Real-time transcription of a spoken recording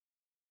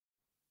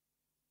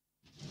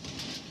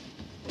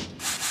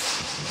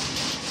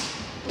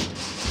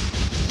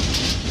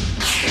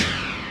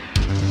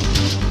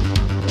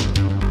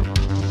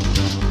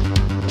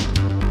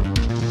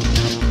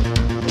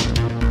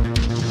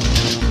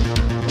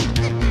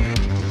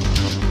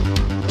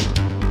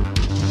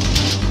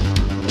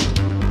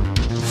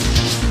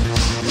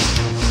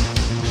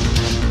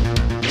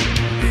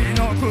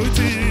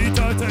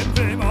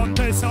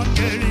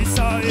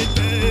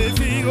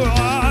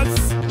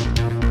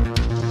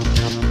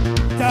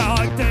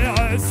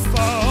interesse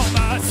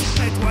formas,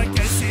 et toi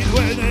che si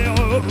due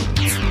nero.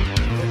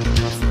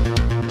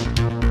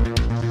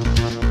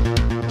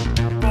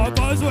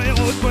 Propose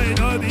vero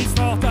que nobis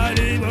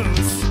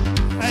mortalibus,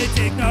 et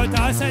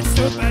ignotas et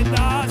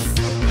stupendas.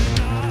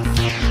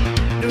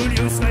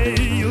 Nullius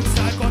reius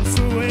a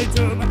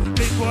consuetum,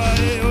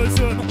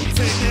 liquaeosum,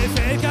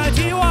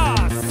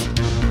 significativas.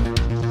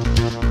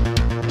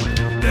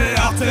 De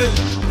arte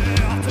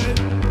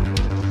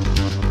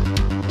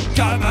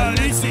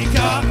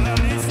Cabalistica,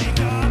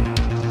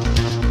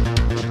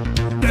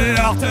 de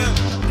arte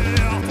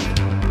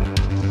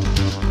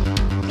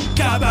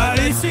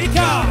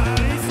Cabalistica.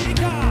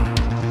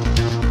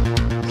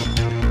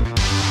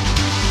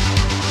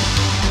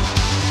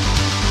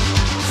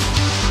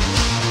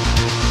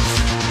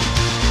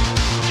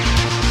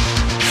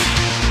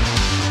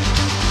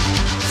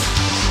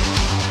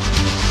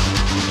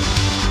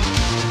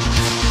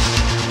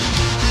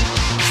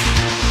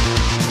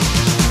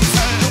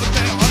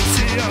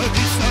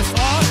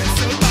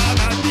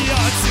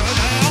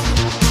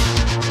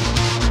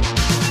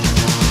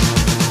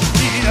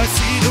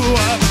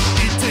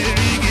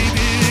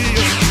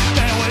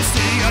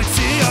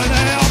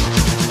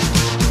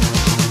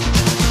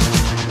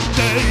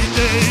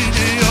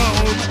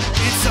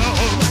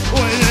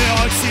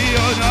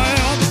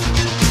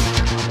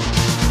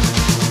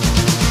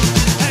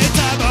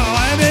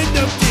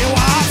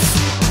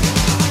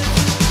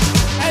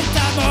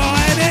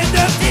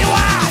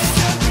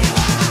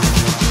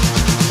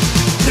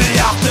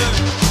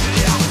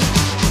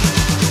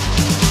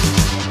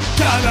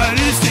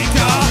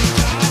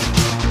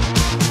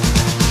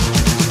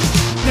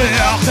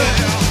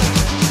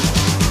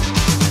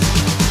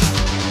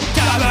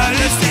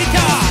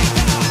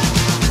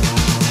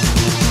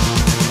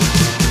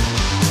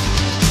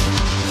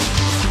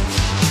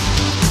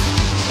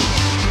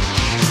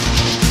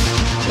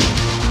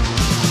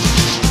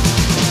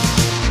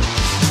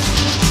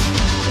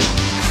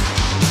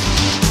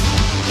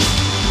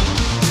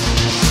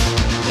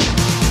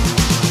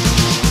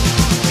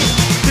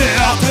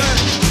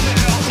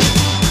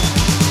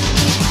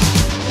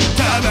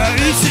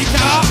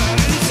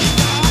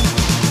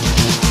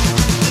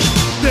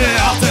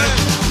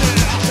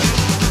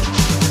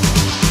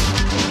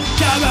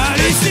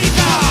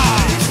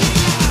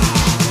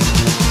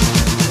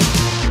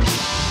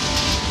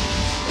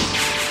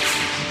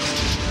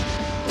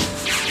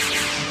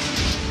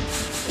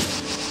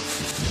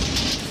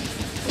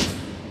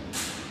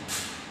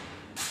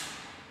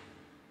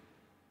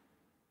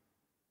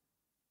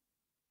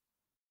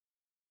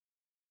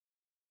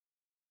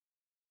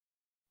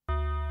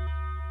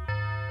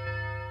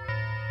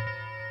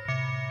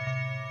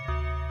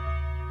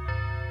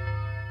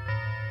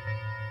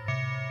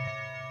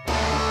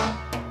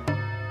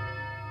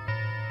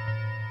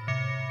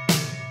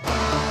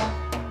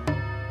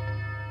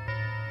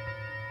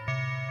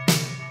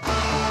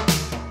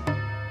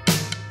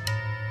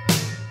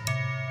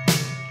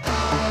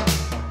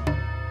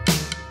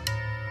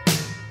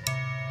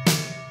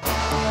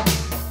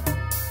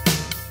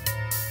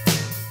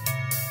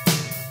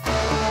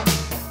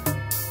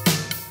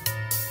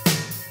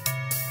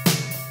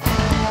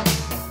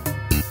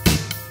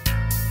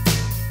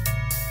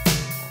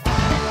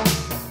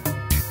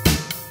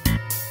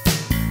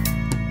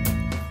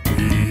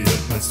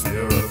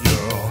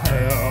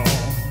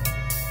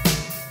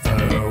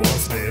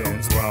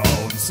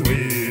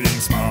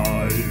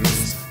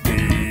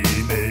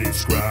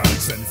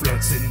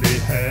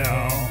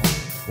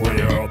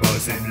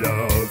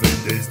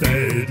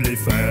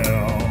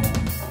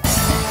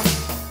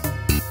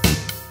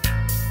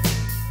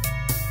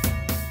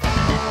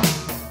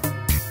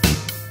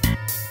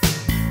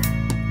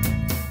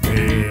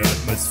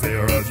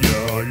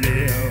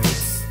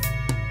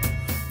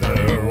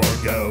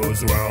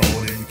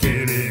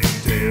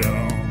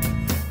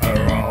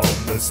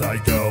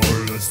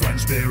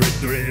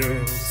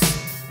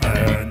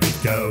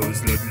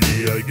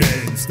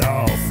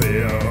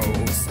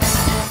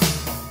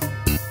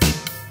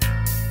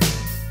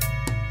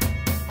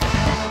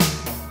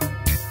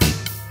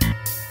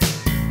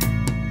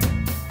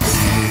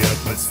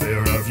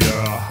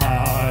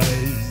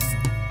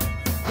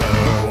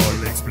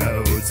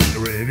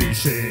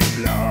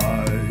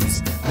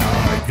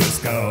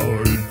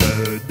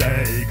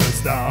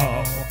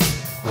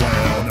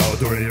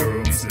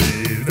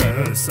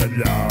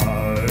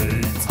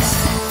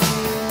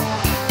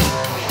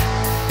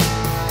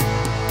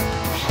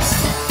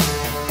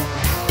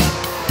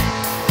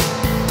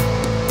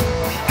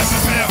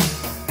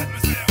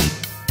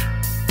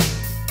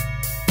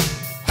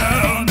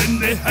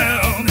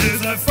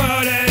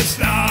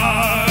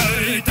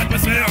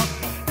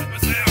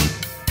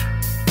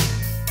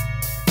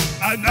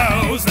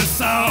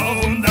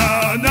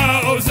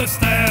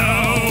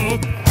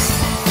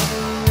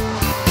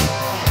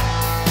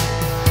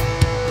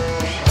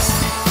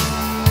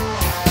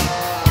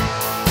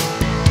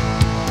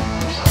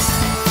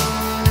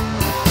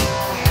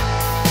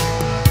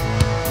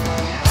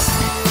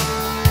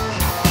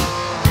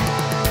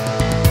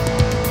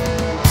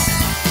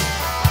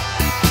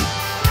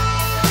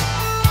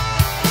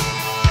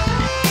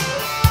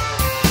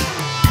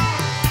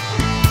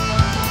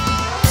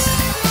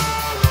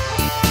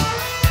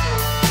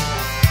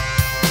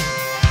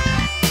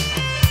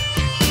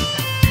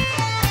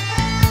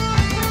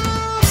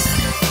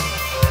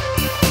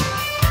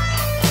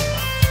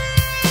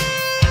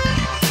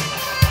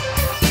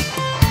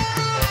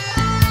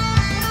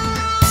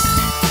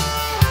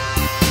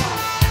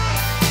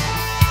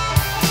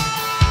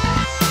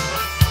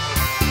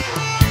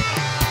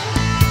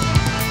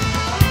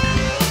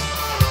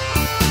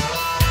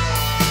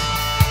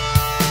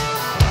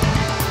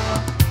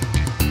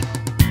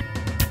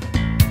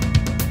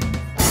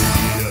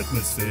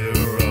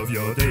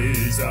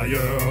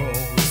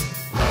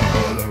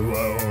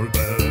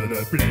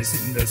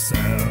 in the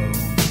sound.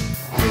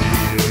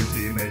 The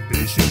ultimate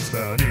patience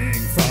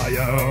burning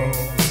fire.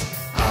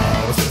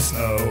 Out the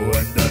snow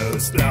and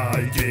dust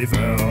like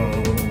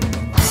evil.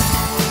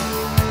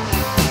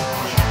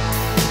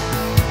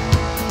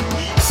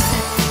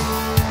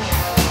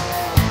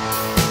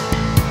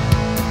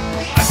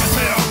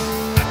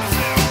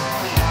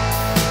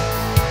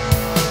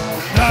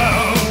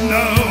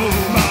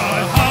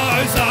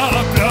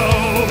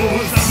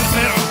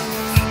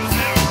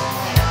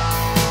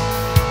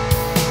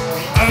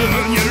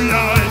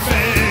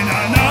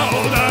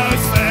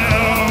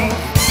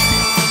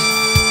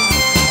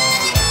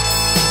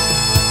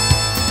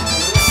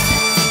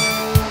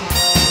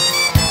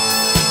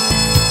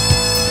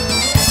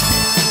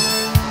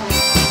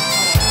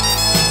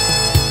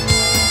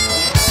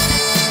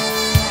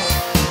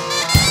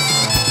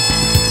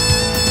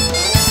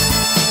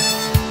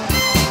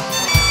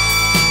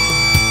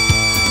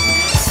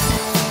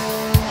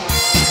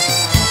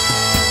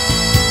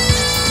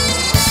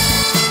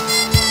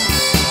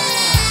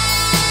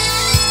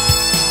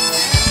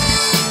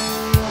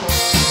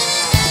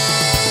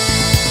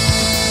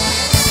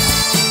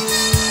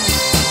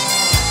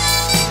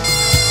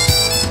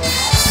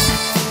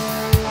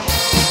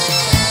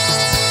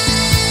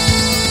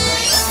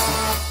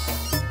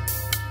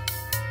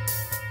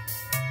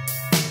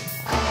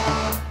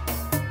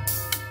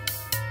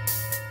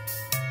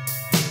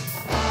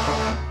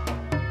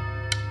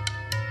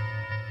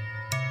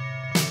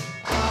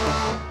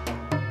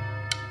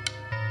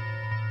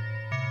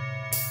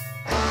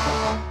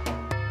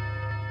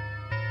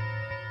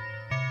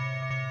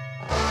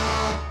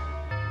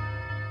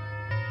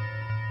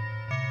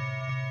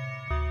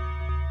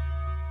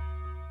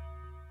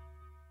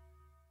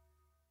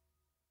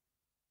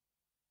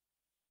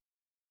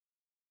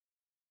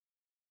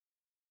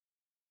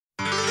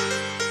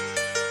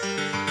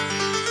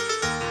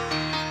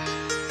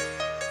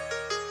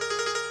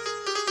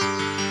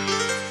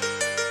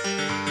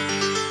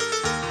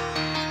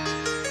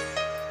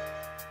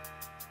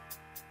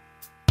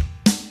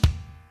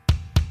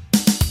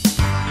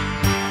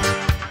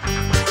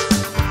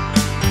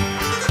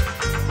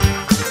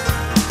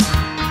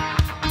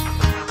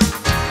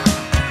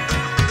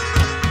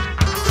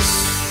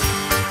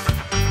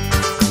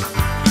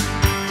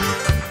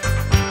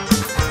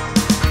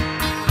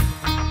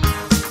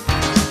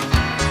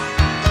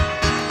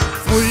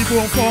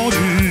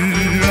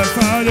 Pourfendu à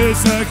fin des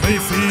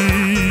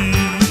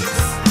sacrifices.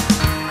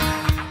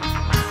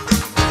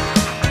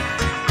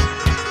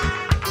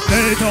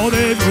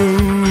 Détendez-vous,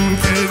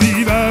 que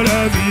vive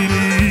la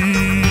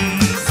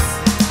milice.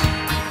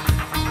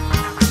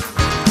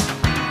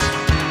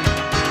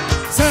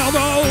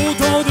 Serment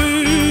tendu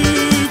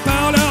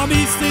par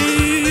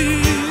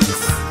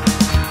l'armistice.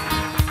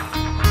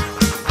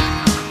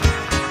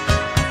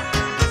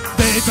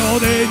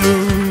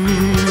 Détendez-nous,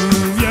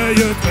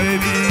 vieille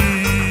prémisse.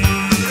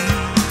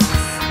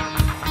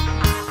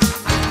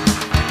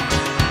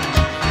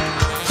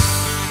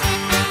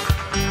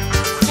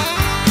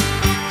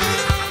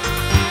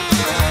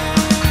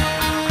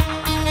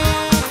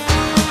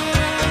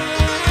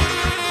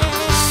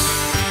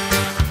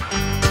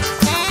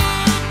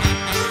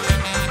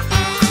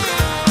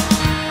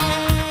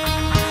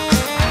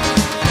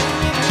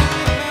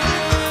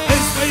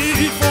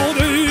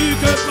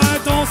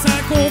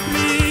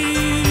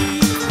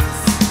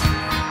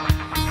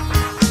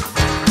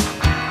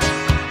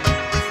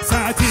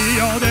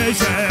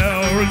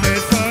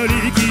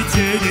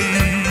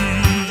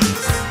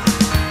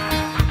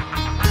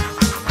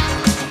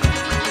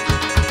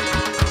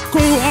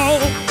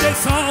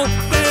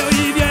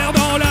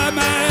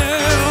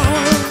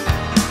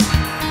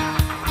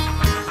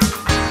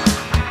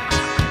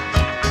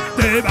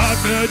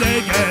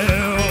 Des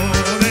guerres,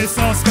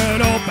 l'essence que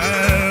l'on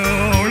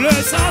perd, le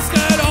sens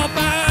que l'on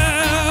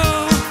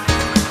perd.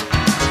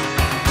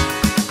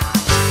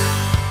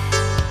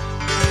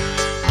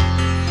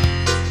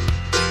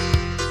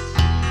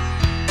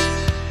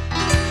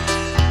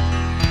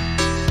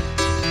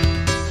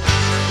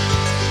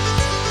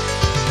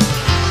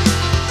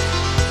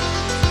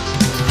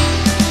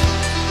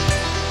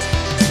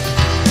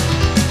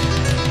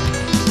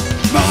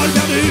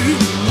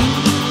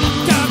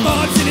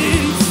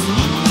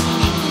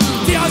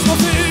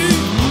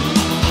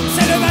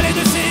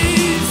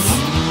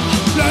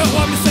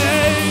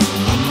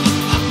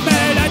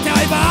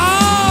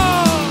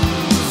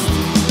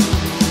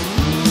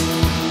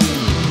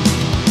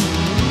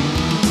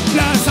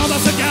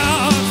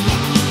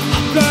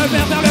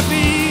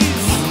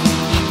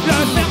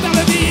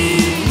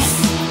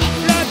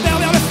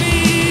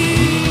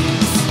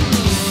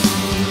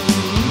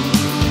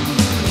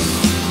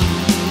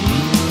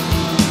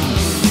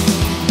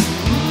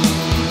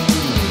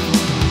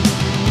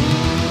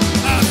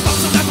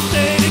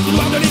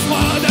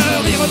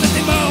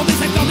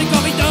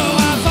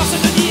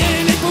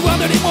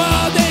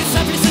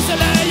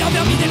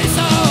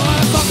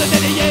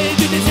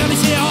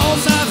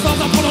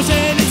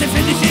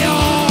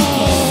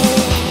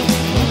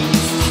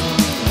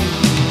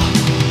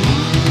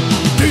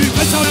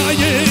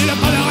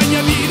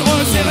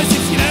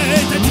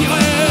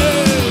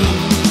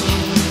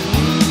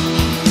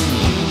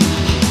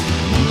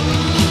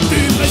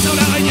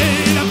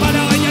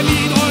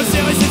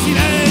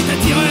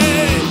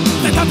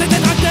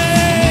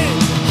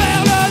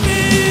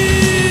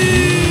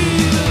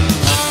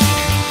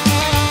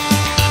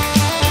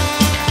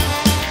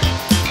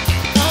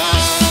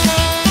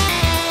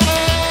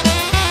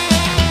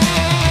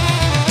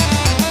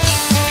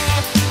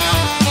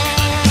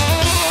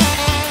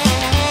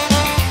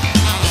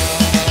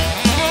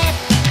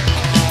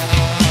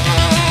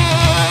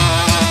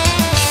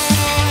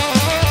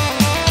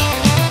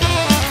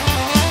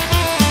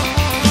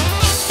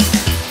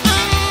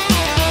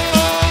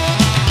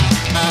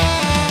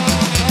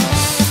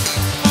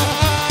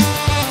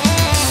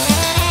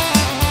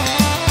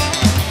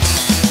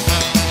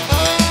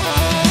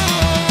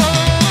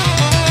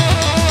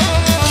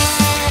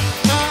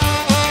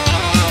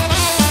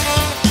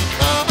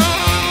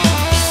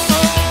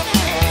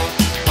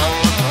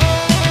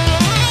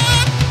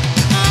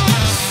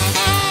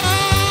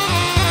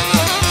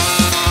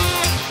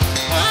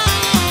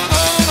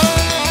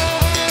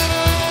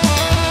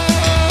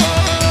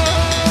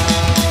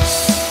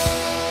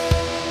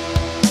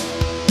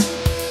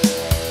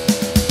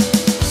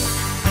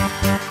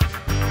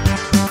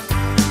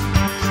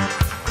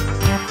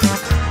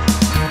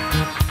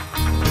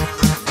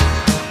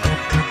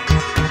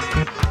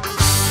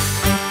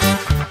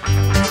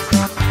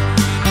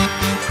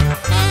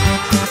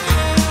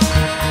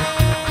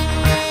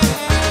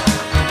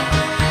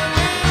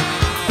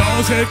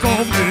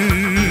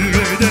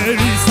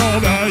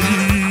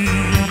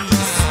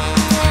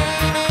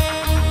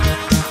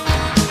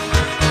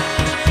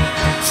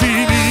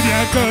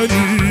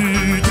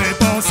 l'inconnu, tes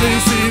pensées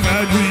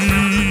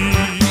s'évanouissent.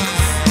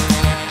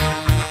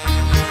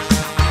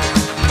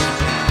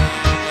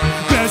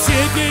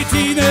 Glacier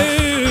piétiné,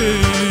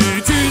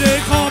 tu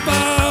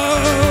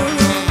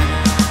décramponnes.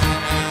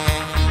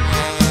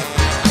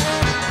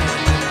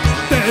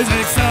 Des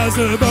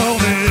extases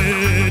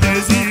bordées,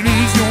 des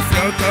illusions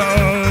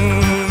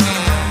flottonnent.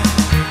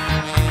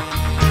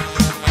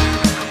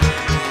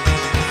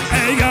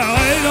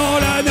 Égaré dans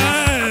la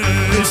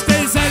neige,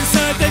 tes ailes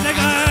se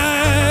désagrègent.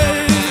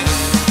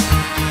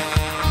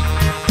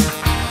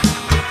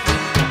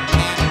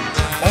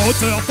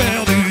 Hauteur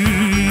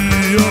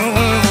perdue,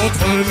 horreur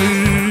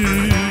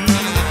entrevue.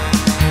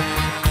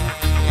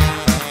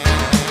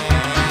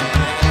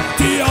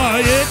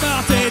 Tiraillé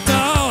par tes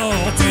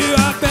torts, tu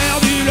as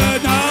perdu le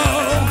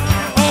nord.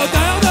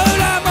 Odeur de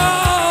la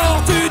mort,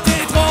 tu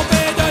t'es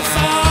trompé de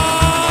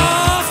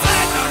sens.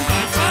 Straight on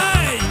my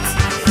fate,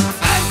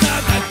 enter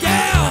the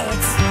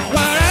guilt,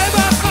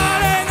 wherever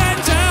fallen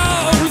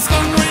angels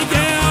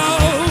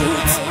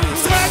congregate.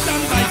 Straight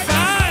on my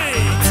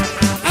fate,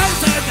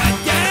 enter the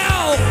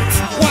guilt,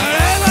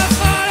 wherever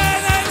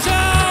fallen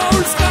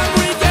angels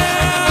congregate.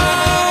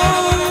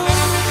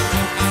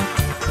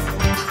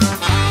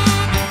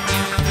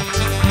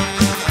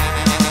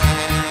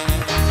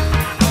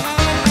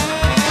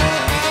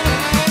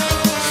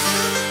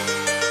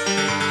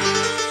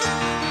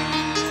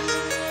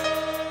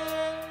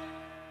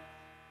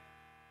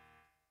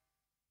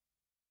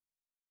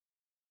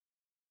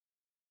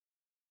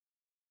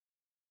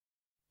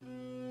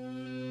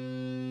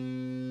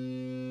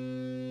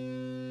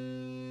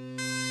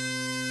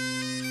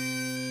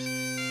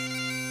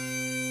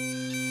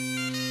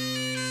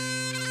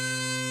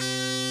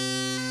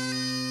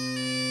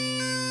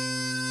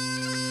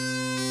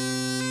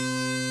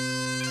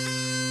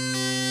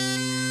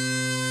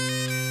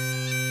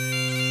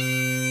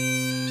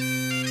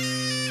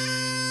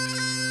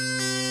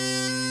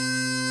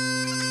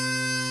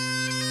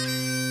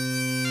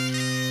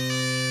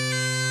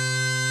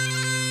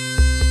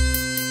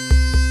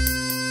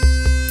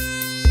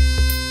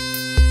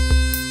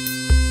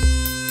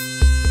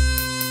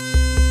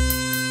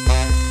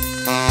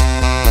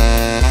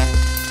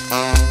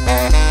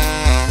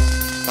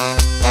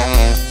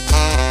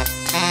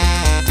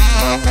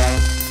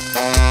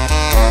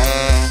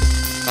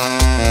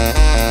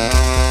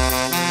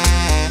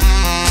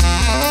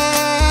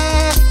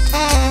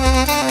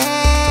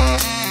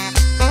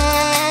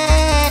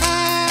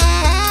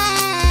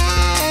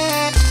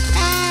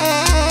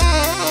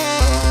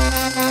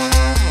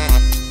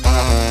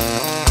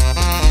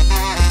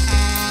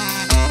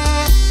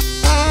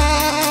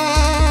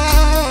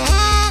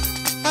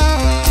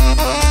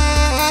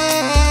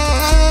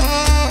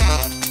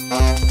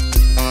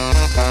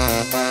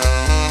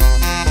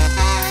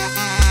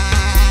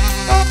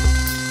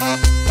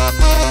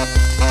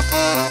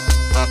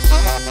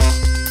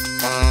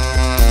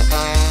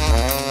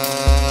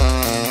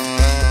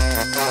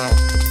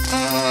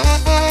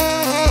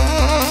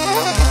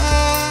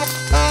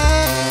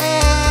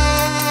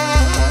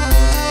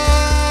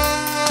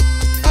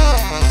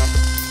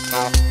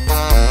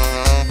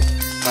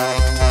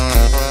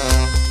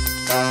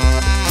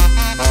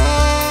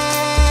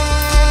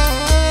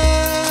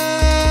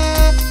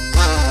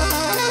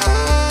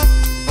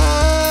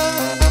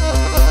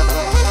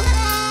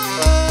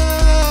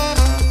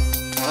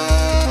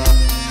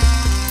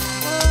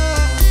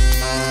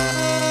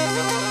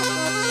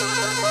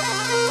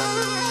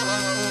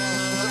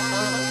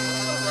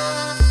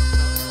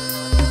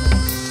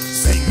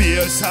 Sing me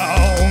a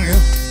song,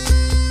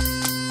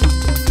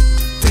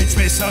 teach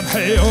me some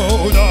hymn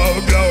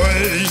of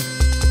glory.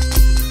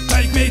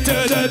 Take me to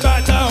the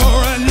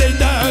battle and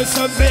lead us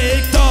to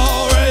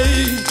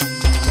victory.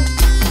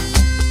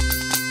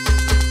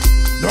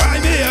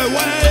 Drive me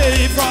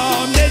away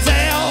from these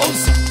hills,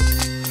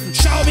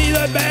 show me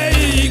the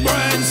big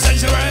grand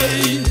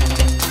sanctuary.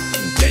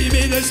 Give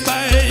me the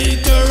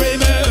space to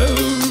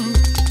remove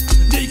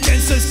the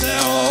cancer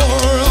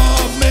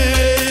of misery.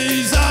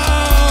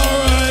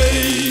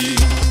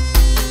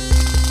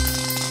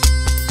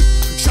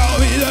 Show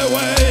me the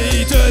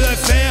way to the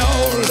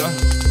field,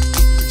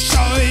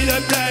 show me the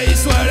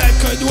place where I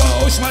could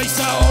wash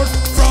myself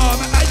from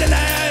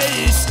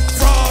idleness,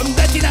 from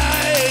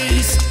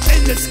dirtiness,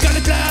 in the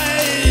scarlet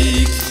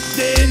plague,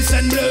 the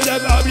instant blood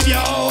of oblivion.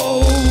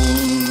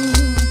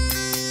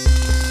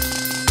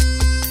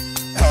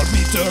 Help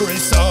me to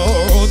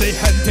restore the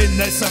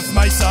emptiness of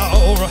my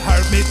soul.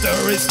 Help me to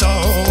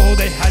restore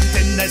the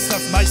emptiness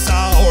of my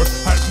soul.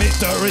 Help me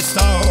to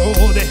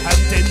restore the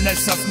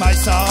emptiness of my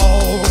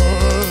soul.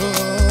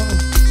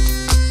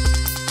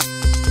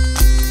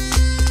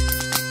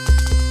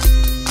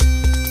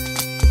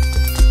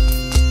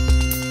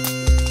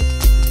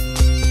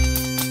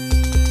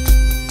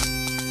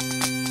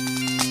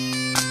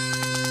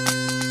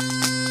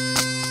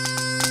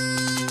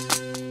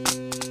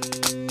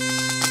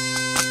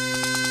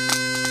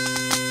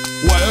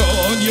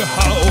 When you're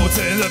out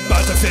in the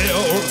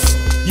battlefields,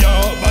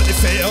 Your body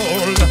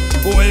filled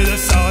with the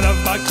sound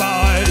of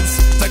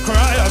bagpipes, the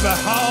cry of a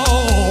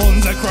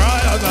hound, the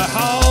cry of a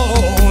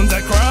hound,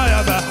 the cry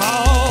of a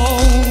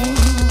hound.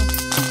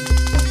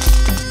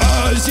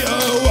 As you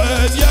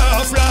wave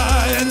your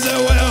fly in the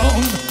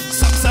wind,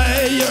 some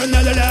say you're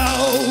not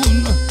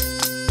alone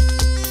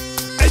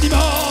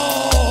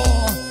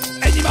anymore,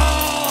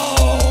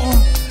 anymore,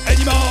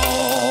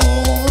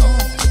 anymore.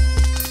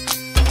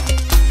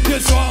 Your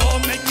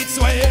swarm make its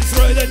way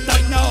through the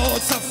dark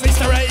notes of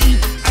history,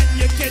 and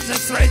you get the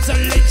threads of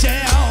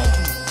legend.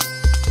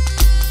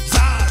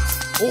 That's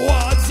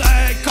what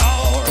they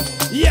call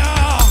your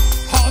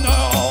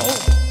honor.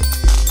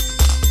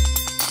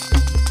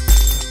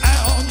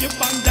 And you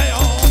bang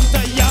down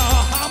to your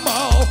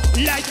hammer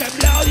like a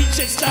bloody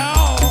jester,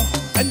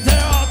 and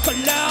there are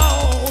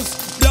colors.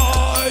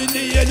 Blind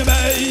the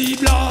enemy,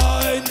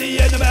 blind the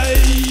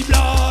enemy,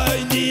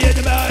 blind the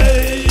enemy.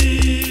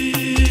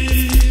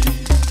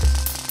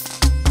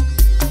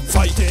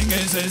 Fighting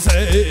is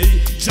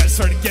easy, just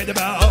forget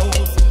about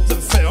the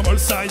thermal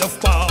side of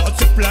part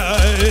you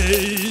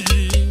play.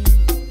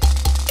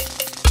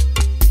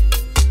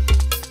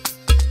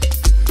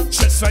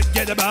 Just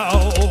forget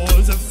about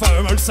the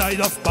thermal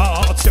side of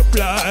part you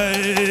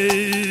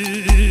play.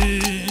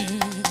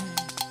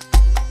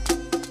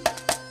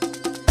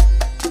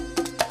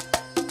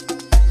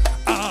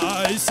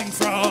 I sing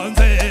from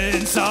the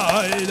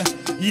inside,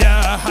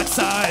 yeah,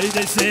 outside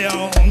is the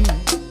own.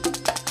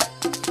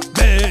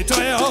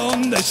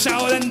 Between the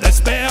shout and the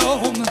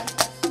spell,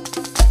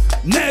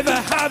 never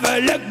have a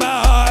look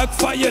back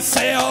for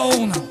yourself.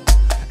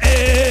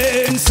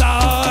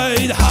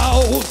 Inside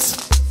out,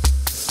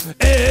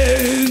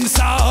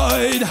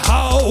 inside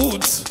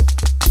out.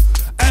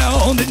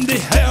 And in the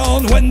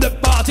end, when the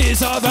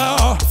party's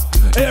over,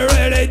 it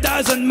really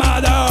doesn't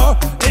matter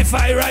if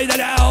I ride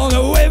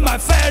down with my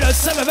fellow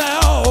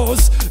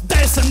survivors.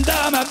 Death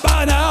under my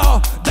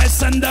banner,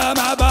 death under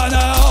my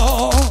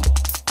banner.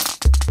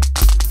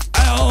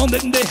 And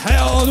in the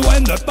end,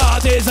 when the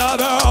party's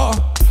over,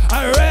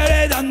 I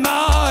really don't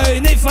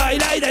mind if I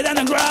lay dead on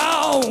the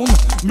ground,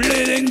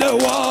 bleeding the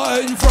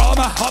wine from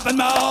a open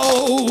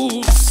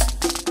mouth.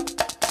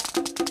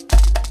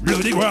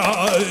 Bloody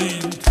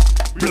grind,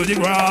 bloody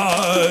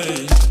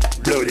grind,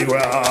 bloody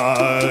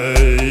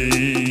grind.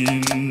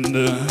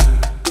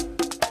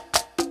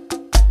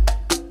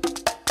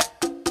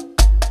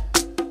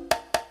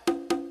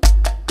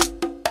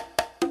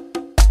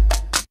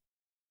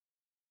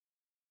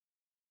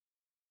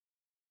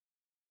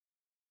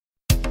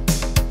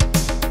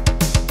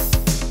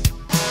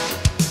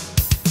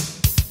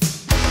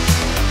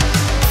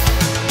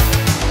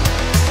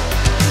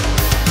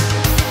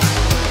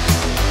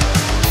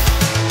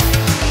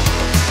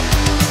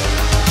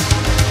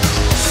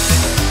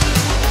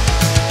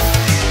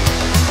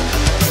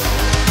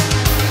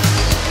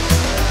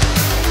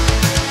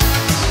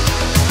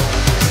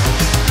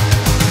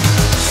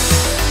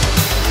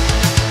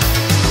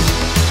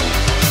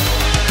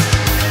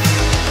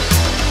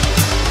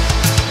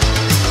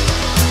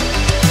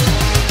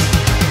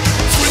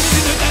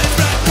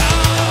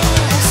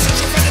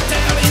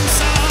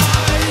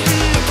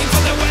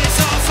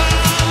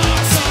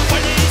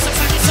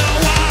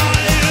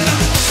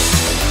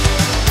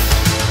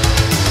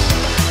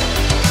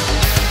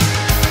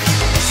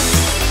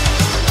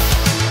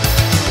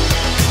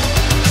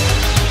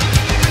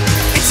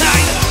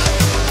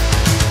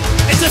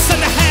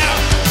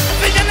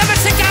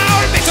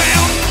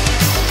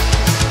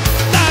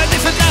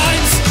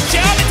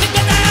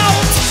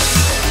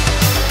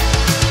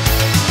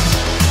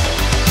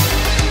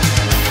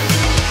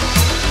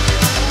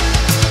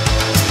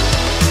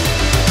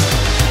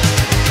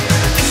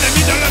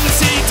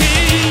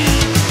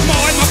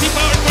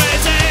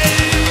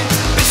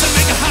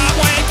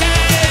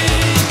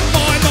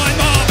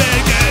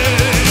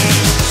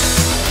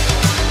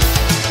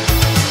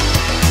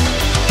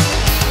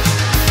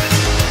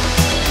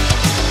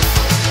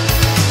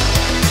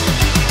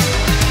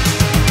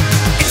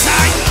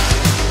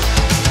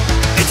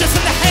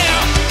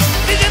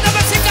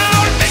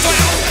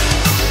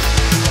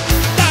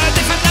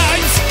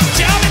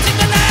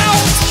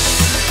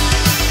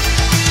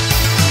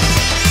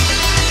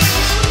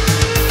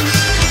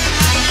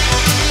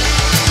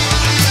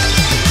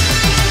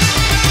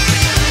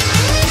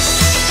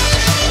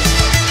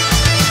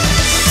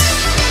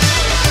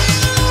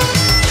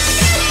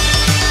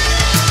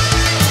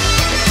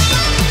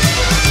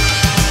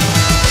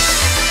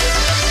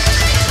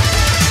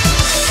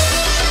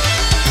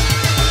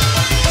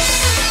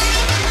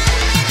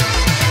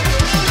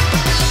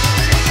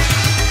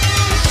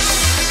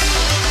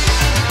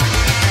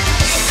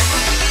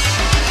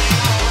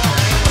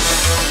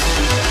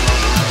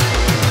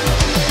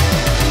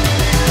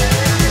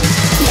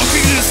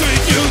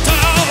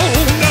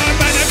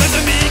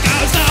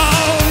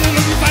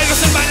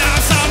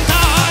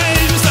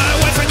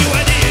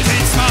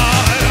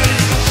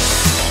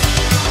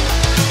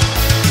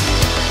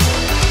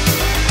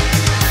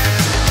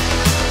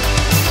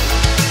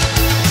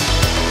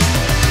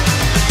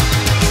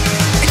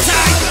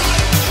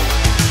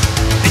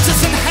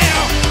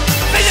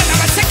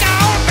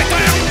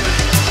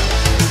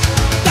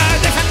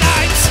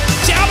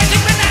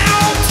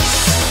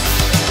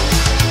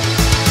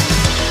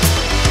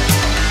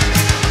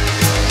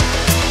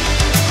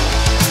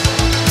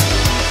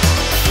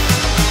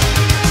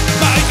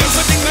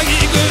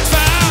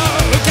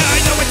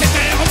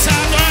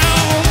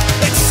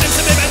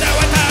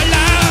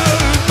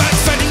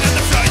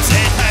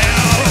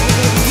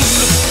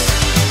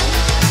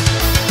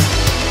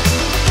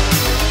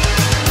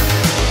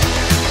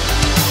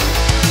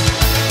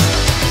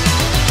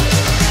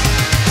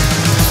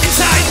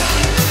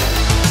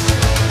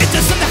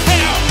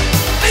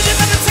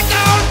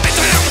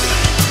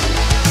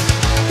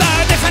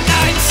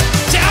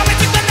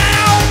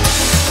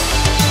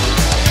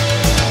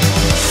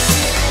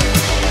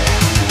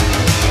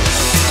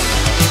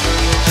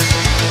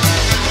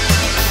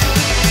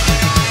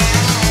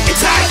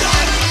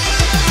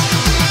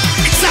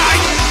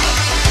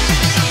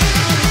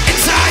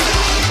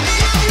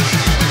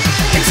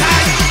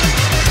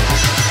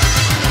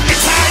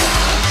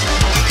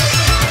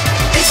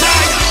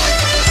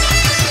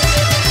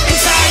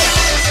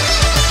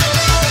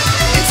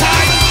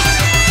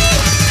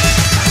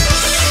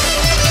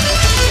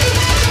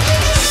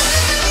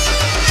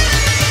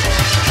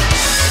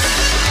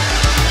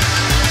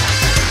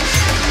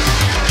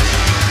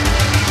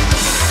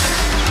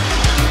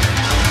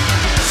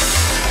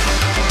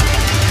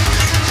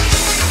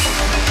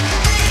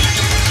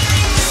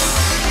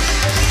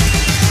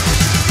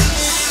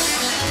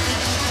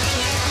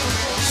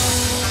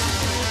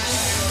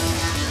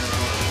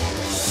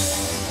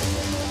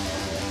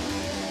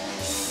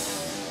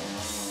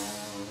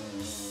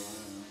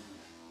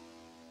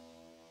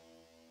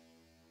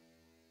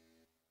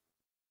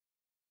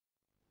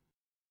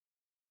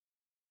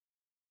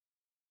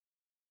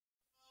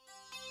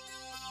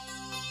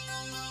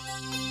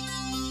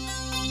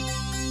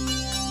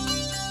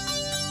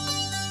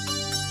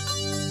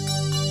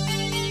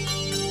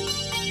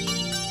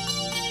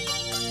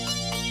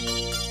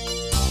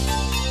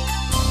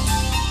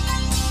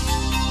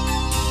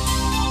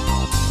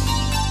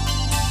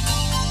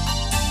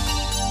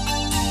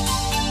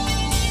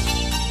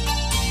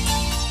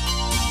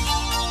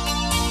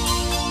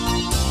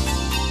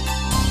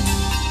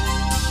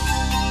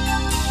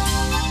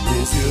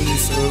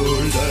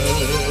 beautiful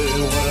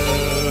day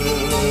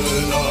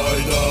when I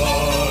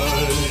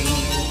died.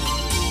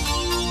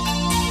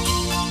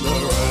 The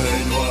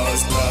rain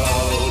was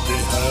loud, the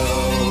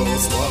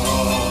house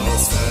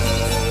was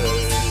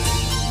fade.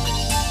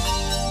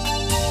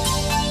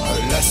 I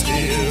left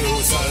you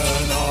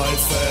and I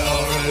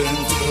fell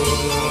into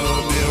the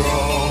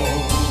mirror.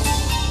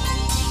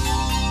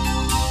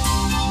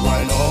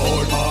 When all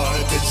my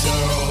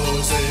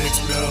pictures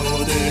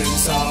explode in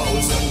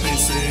thousand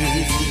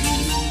pieces.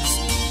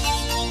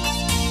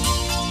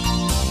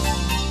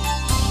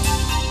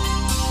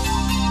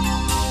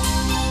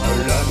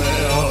 La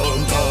mer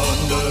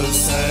donne the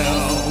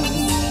sound,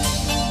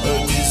 a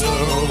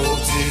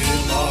desert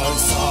in my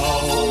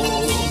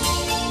soul.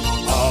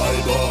 I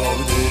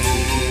bought the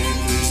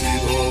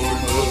invisible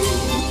moon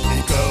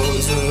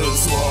because the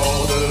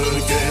sword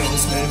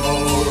against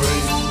memory,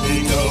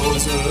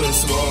 because the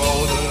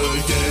sword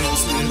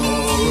against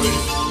memory,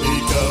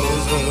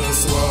 because the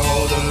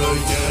sword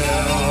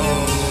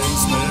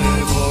against memory.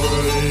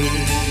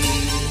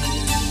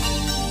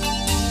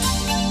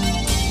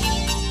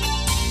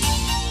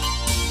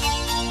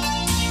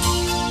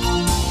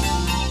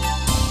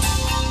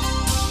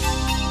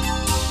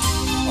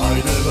 I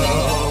never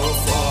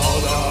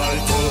thought I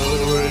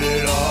could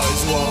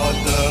realize one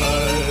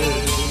day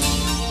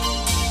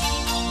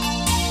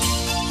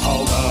how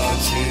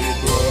much it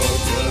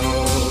broke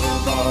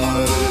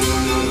my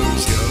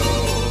illusions.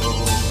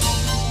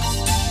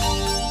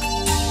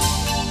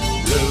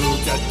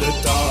 Look at the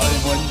time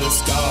when the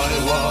sky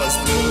was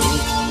blue,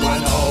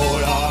 when all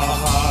I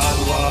had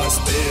was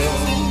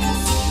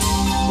pills,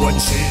 when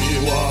she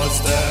was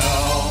there.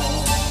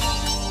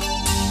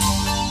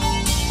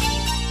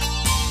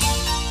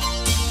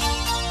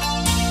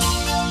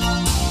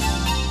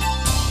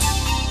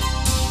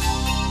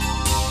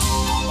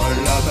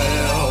 La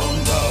mer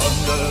donne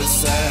the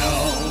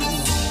sound,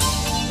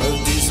 a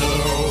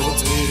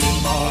desert in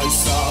my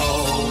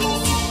soul.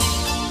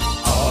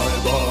 I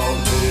bought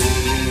the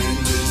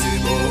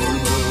invisible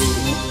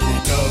moon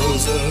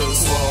because the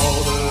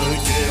sword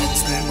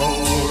against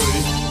memory,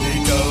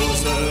 because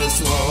the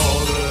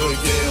sword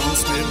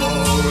against memory.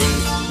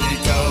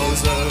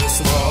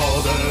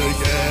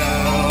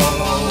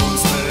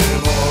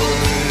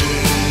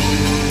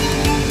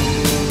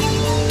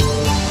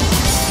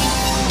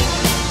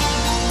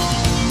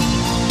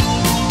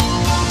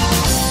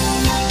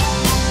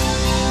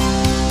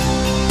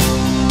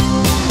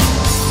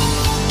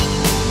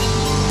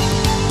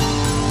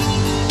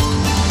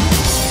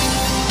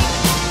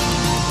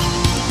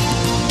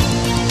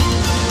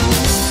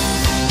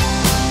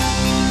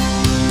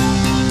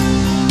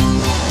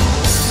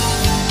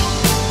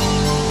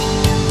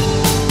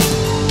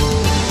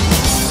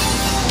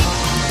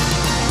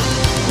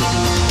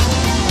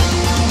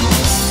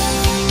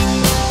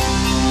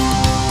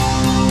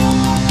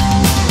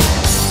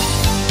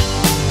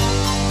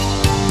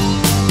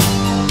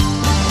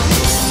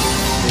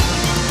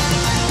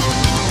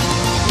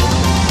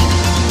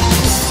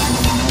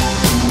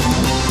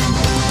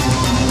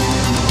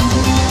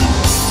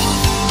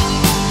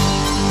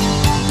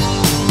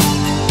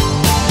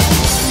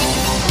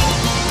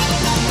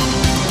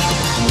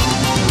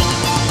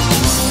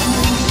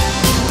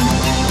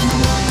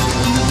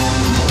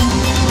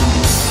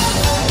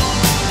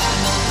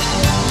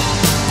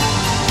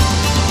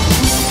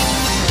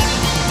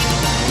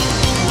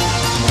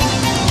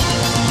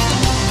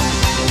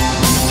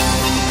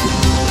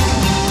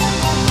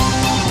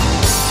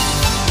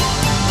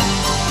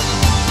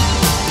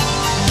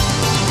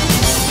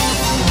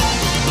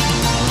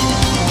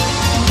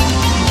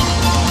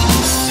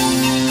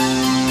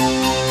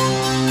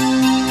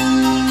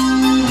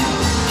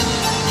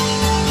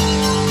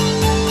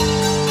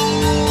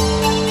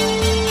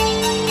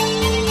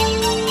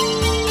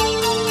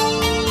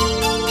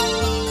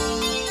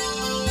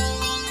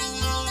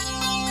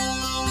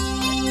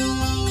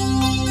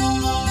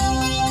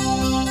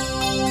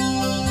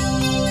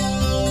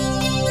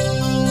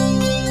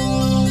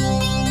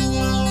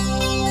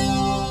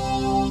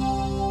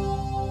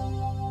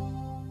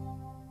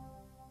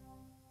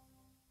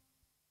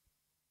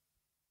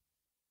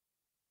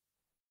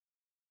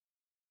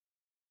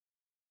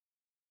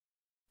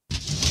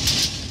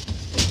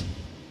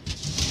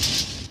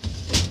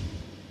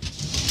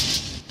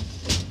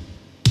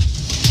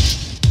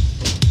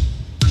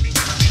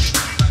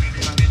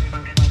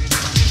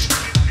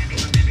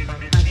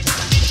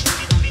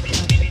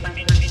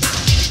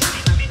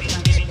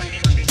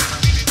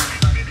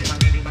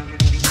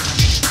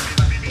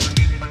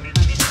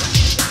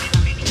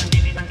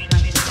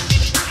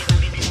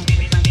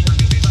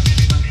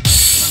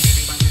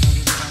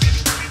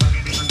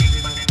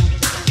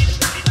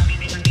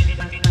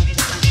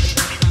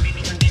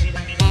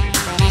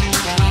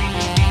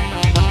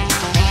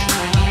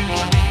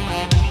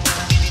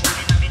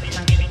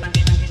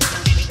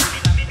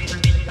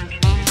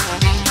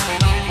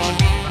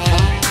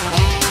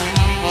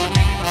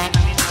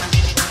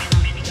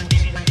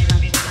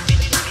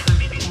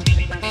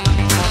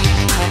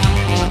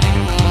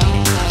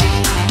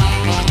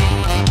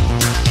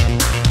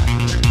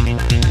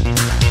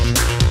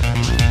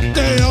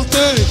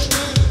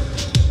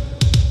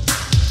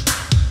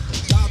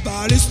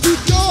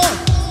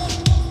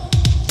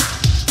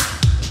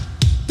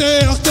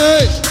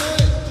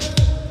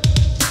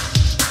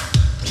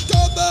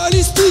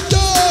 Cabalistica.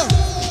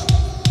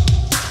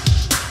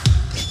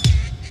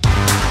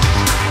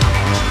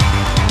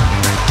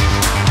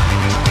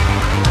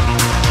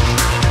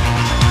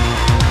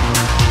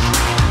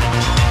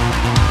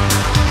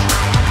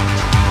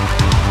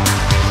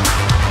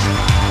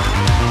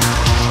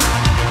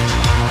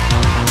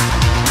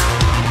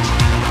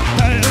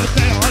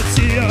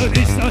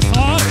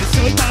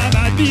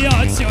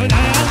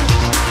 Actionnaire.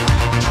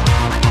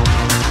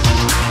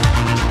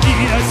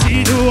 Il a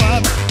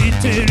sinuam,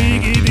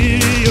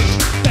 intelligibilio,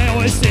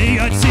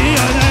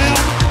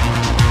 investigationnaire.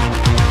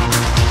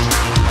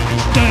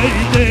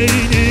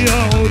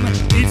 Delineum,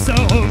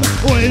 itzarum,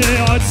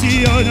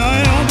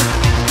 relationnaire.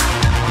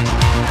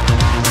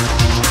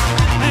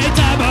 Et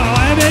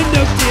amorem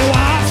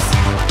inductiwas.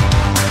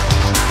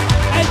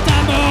 Et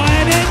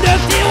amorem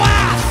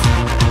inductiwas.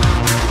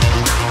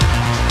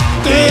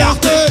 De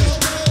Arte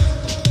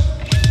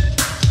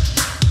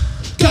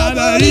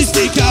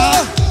Cabalistica.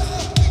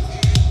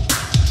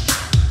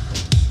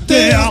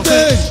 De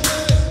Arte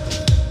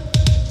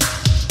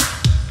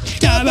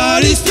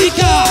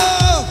Cabalistica.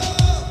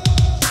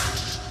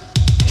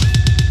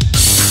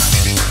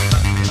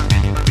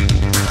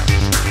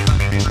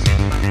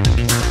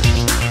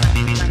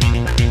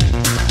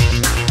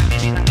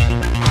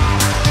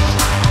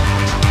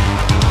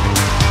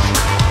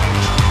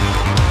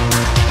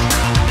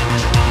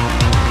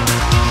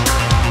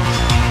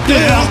 De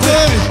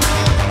Arte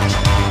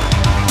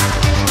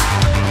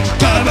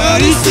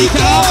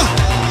Cabalistica.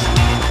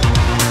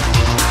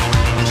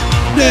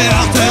 De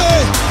Arte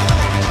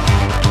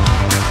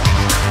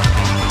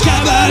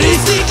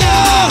Cabalistica.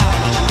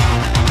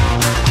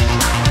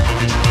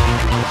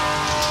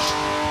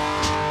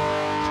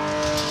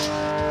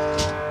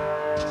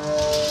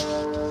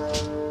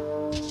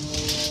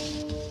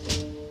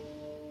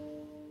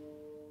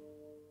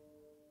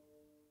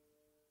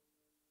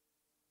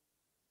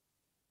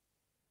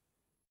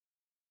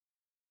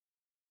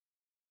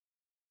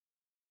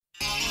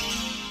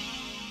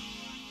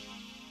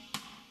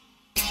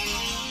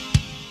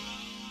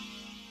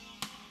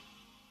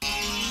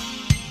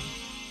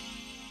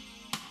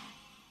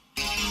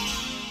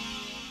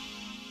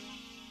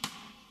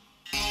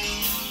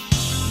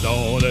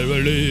 Don't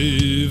ever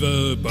leave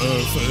a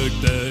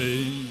perfect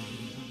day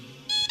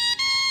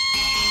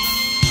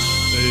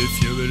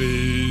if you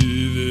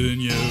believe in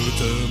your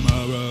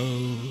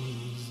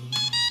tomorrows.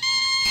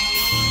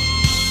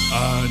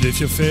 And if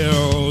you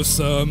feel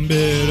some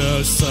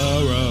bitter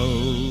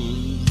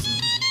sorrows,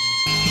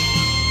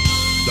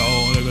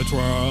 don't ever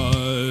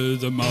try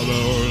the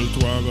mother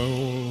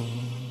trouble.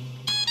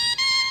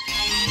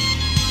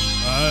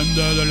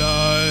 Under the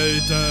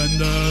light,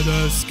 under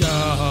the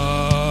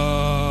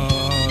sky,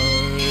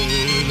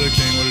 the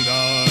king will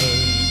die,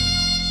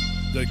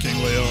 the king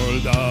will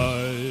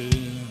die.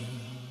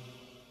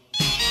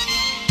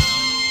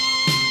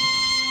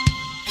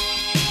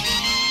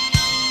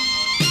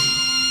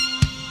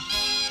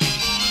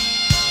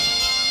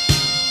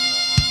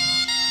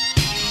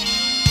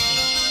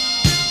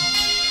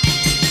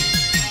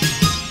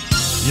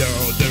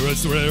 Your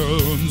dearest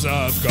rooms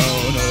have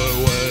gone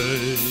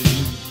away.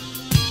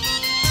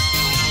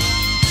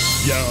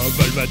 Your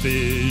velvet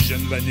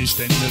vision vanished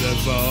into the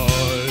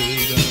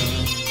void.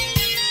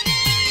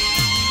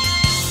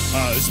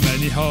 As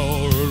many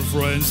old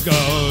friends go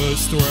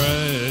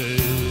astray,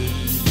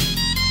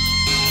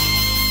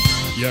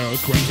 your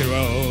cranky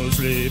rose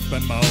sleep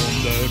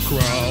among the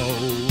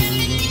crowd.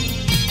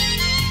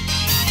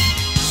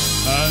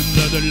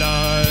 Under the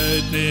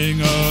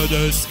lightning of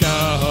the sky,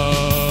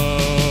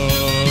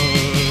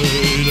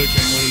 the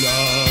king will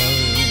die,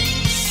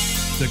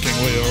 the king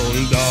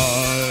will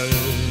die.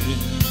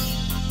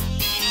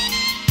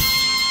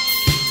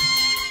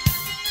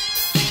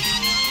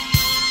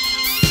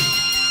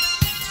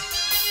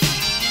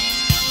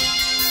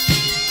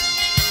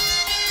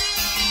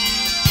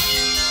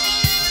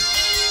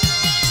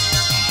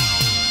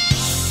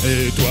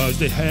 It was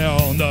the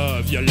end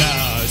of your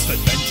last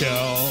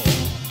adventure.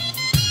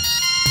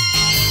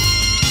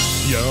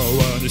 You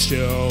on the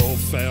show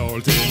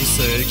felt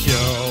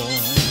insecure.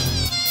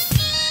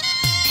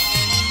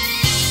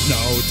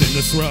 Note in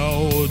the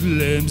throat,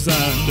 limbs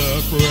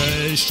under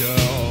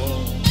pressure.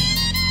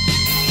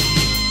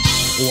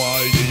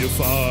 Why do you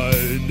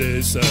find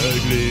this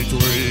ugly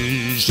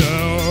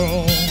treasure?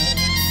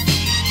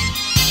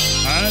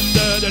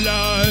 Under the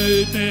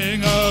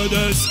lightning of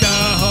the sky,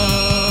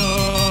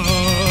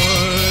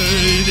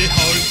 the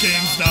whole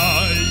king's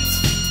died,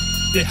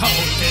 the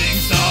whole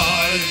king's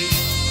died.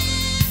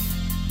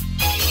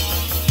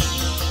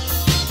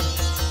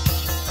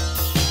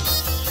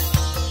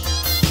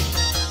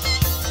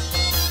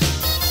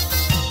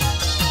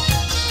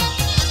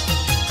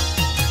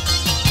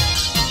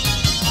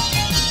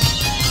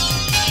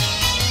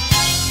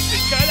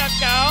 It could have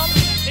gone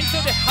into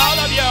the heart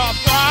of your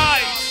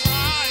pride.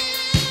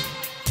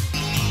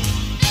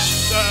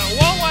 The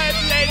one-eyed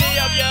lady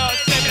of your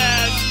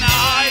sleepless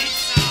night.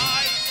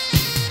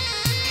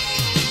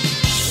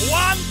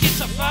 One kiss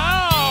of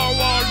her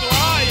worldwide.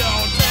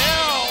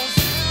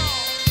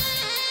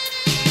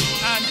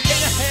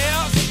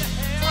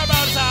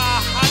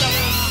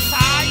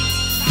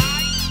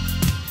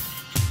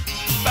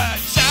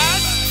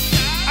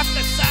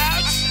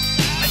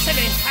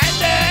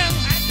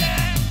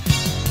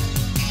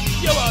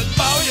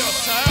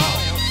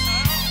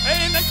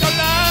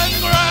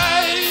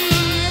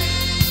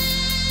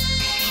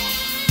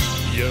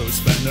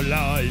 a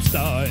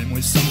lifetime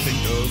with something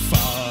to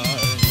find.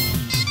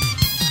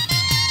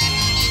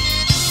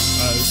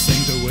 I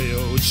think the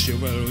wheel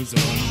shivers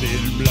on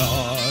being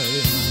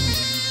blind.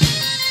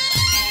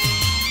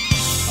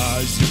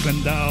 As you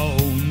climb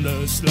down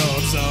the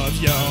slopes of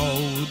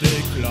your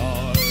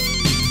decline,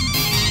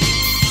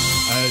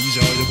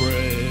 enjoy the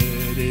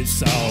pretty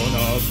sound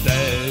of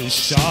the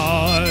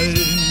shine.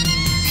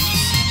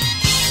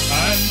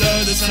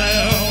 Under the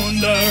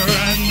thunder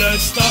and the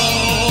storm,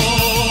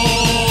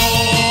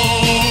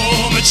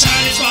 a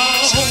Chinese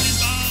bone,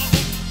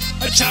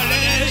 a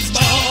Chinese bone.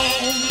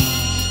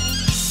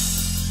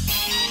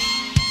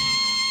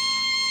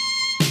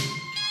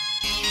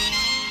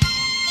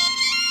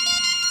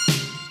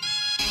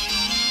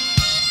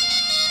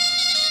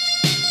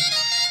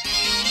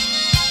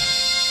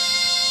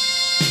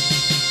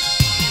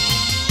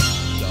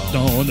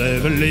 Don't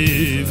ever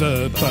leave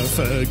a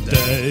perfect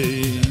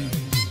day.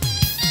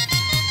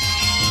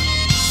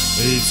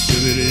 If you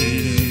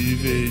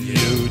believe in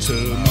you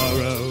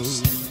tomorrow,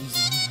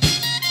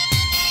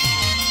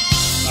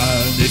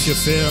 and if you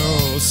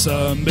feel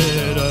some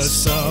bitter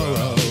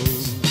sorrow,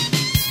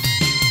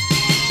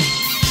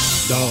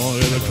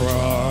 don't ever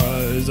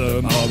cry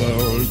the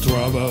mother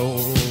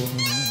trouble.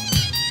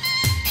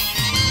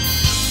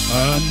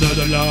 Under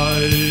the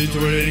light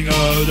ring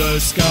of the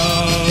sky,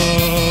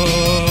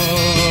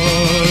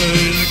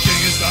 the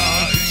king is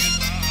back,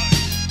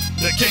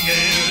 the king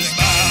is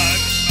back.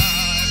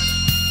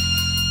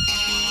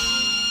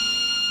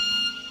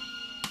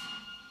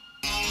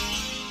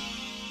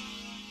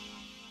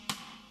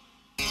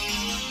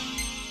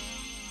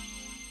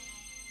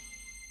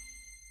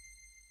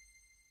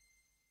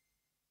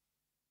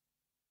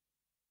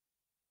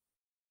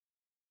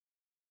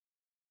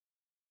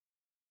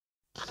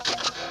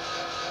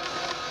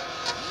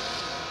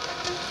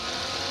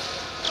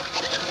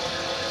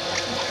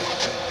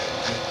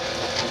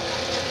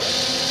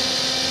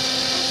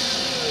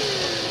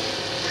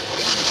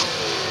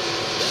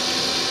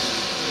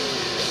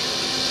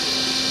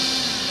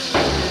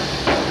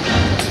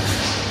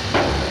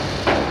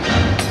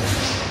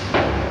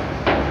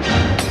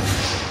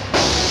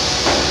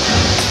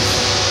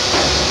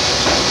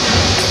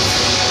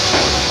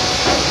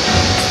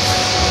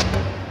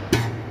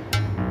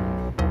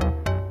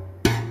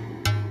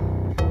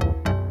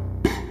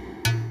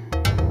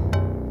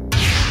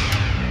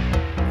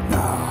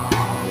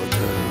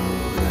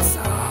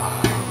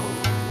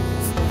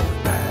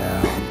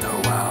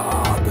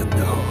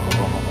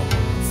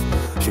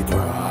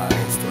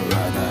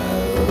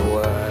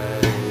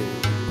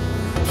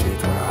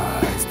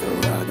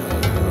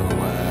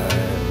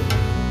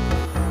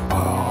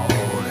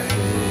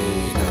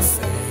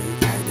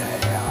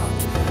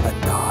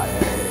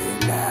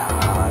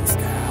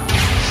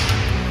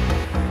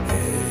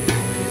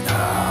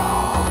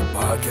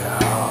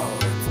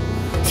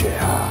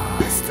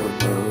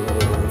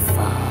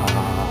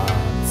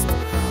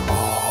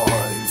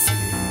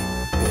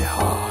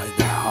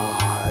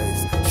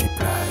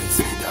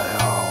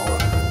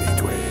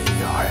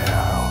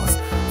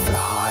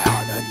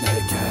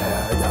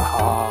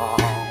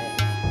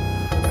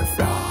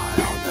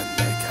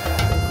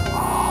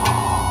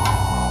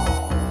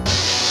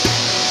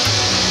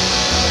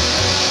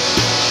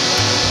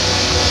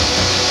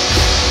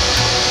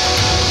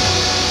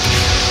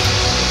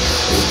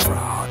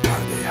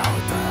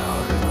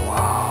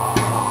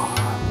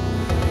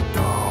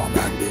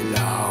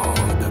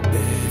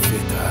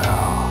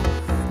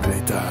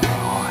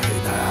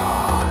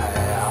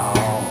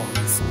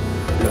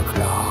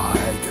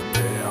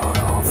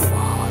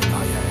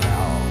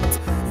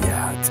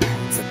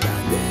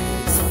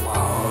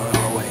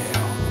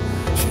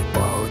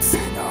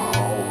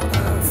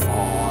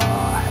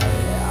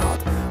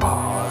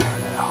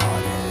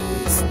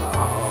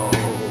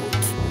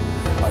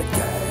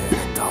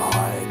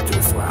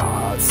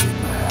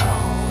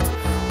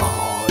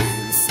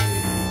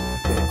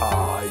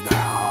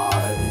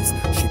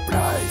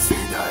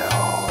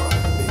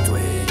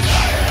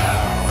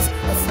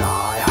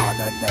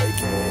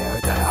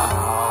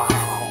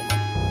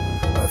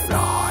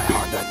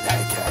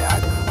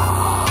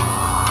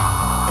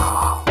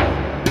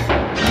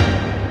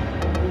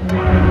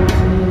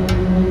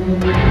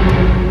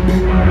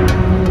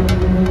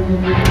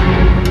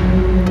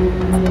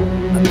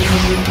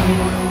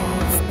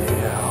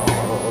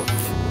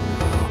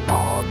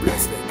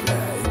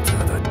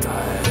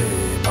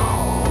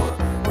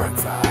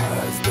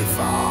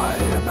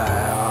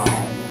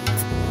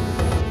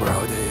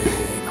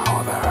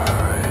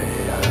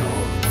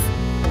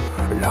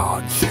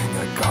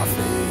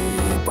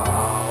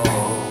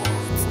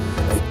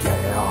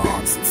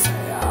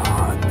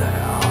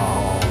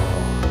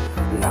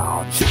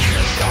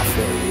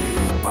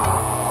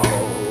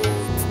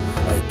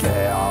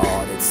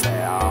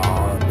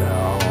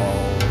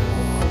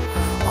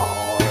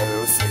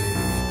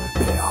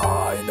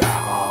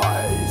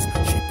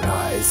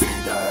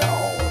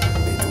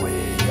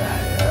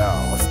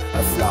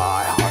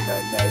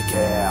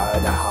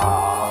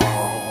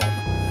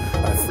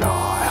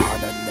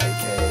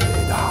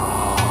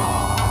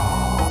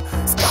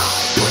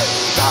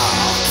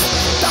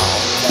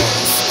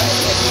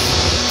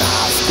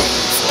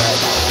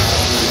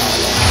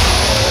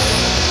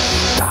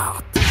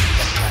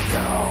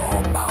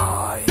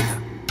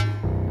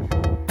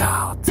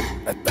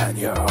 than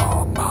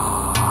your mind.